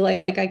 and feel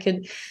like I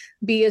could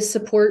be a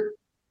support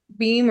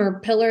beam or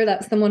pillar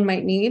that someone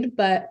might need.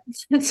 But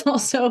it's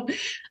also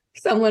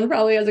someone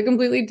probably has a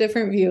completely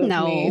different view of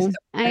me. So.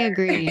 I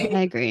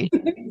agree.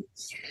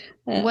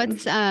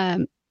 What's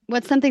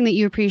something that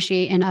you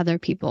appreciate in other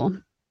people?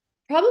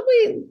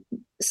 Probably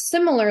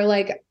similar,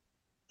 like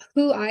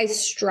who I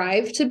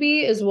strive to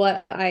be is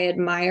what I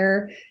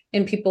admire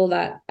in people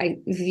that I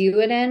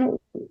view it in.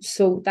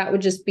 So that would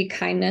just be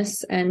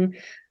kindness and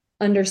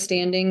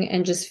understanding,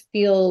 and just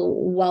feel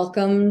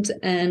welcomed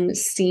and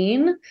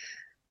seen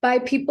by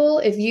people.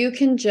 If you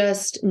can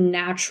just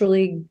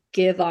naturally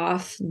give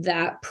off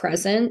that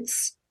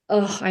presence,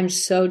 I'm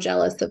so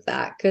jealous of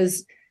that,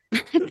 because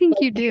I think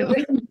you do.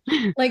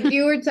 Like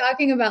you were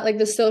talking about like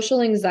the social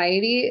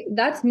anxiety,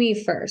 that's me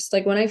first.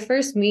 Like when I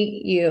first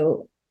meet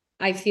you,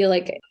 I feel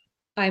like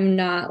I'm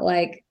not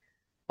like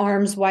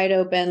arms wide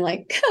open,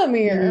 like, come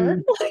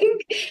here.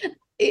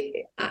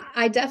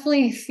 I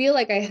definitely feel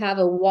like I have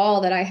a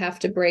wall that I have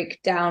to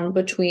break down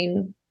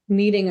between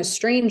meeting a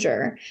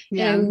stranger.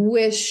 Yeah. And I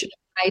wish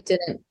I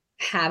didn't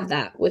have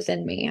that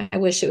within me. I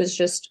wish it was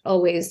just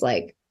always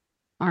like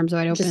arms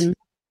wide open.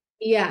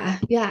 Yeah,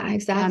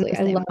 exactly.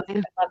 I love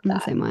that. The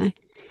same way.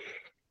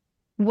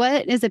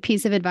 What is a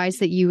piece of advice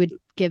that you would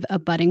give a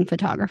budding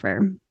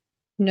photographer?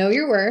 Know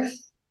your worth.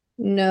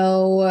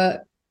 Know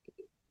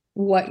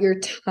what your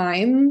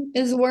time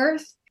is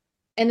worth.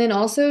 And then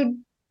also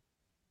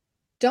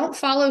don't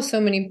follow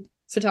so many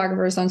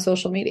photographers on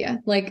social media.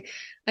 Like,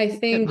 I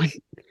think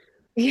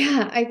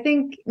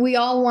we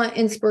all want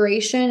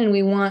inspiration, and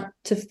we want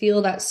to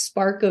feel that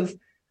spark of,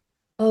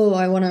 oh,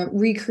 I want to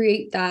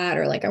recreate that,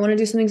 or like I want to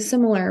do something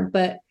similar.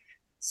 But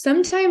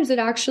sometimes it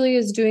actually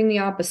is doing the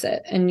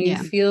opposite, and you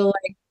feel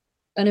like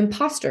an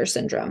imposter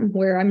syndrome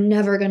where I'm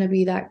never going to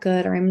be that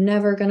good, or I'm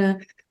never going to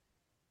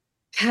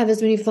have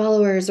as many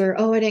followers, or,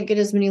 oh, I didn't get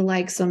as many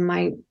likes on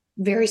my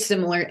very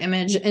similar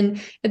image. And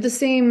at the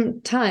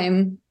same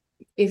time,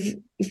 if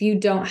you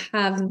don't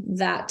have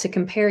that to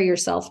compare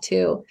yourself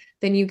to,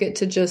 then you get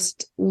to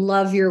just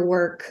love your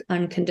work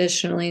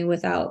unconditionally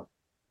without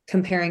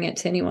comparing it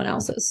to anyone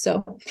else's.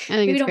 So I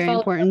think it's very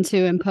important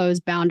to impose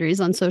boundaries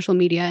on social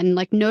media and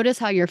like notice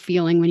how you're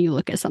feeling when you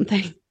look at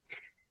something.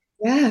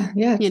 Yeah,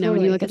 yeah. You know,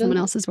 when you look at someone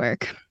else's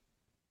work.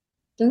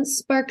 Doesn't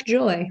spark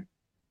joy.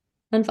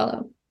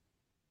 Unfollow.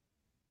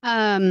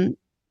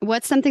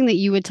 What's something that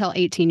you would tell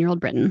 18-year-old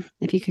Brittyn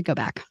if you could go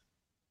back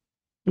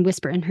and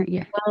whisper in her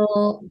ear?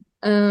 Well,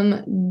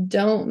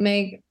 don't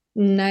make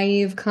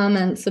naive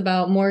comments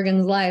about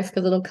Morgan's life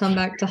because it'll come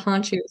back to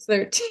haunt you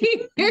 13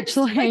 years.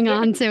 She'll hang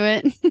on to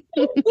it.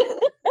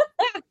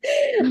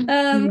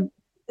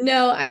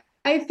 No,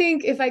 I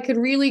think if I could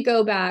really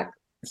go back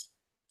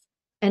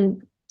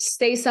and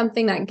say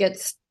something that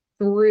gets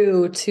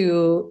through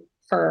to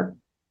her,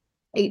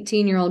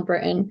 18-year-old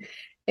Brittyn,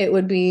 it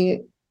would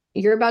be,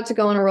 you're about to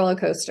go on a roller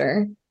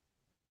coaster,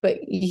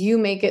 but you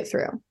make it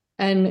through,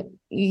 and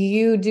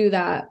you do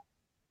that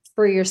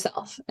for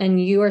yourself,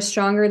 and you are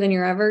stronger than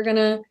you're ever going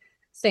to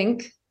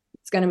think.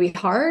 It's going to be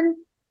hard,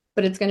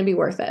 but it's going to be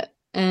worth it.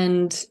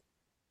 And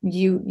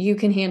you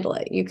can handle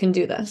it. You can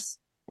do this.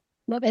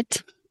 Love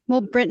it.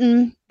 Well,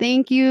 Brittyn,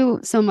 thank you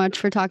so much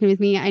for talking with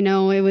me. I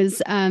know it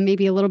was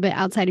maybe a little bit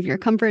outside of your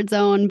comfort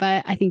zone,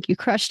 but I think you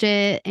crushed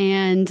it.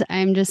 And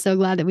I'm just so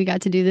glad that we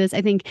got to do this.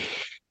 I think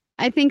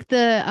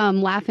the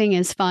laughing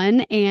is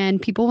fun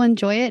and people will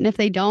enjoy it. And if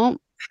they don't,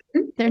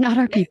 they're not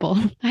our people.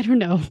 I don't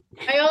know.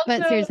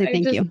 But seriously,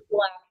 thank you.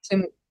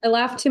 I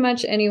laugh too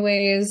much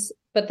anyways.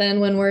 But then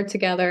when we're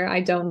together,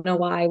 I don't know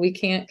why we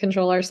can't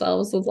control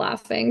ourselves with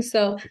laughing.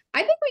 So I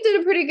think we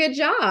did a pretty good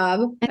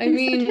job. I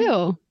mean,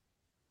 so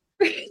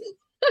too.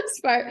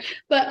 Smart.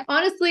 But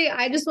honestly,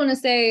 I just want to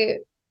say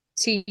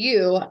to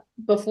you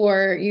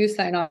before you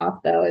sign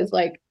off, though, is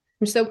like,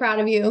 I'm so proud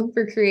of you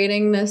for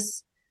creating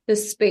this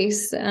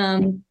space.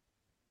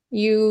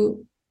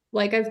 You,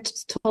 like I've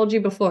told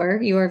you before,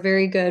 you are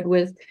very good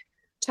with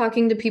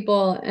talking to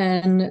people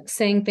and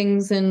saying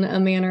things in a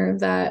manner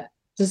that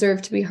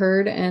deserve to be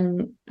heard.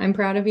 And I'm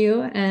proud of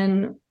you.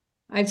 And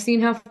I've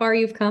seen how far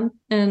you've come,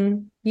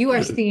 and you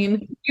are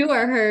seen, you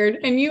are heard,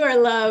 and you are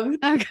loved.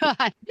 Oh,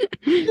 God.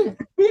 Well,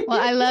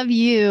 I love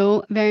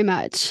you very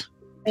much.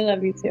 I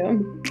love you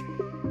too.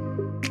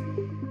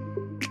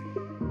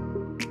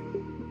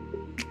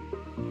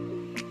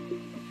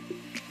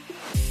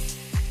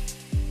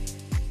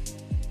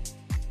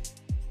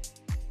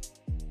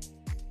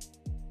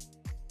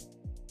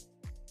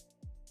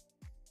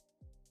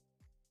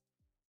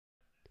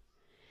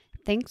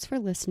 Thanks for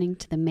listening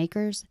to the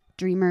Makers,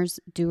 Dreamers,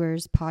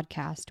 Doers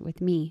podcast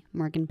with me,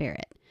 Morgan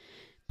Barrett.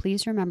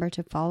 Please remember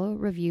to follow,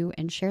 review,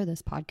 and share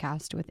this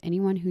podcast with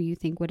anyone who you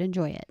think would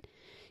enjoy it.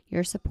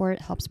 Your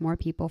support helps more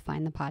people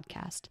find the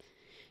podcast.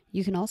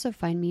 You can also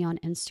find me on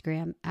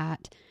Instagram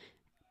at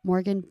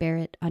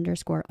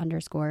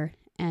morganbarrett__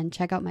 and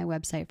check out my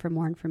website for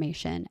more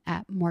information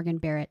at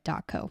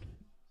morganbarrett.co.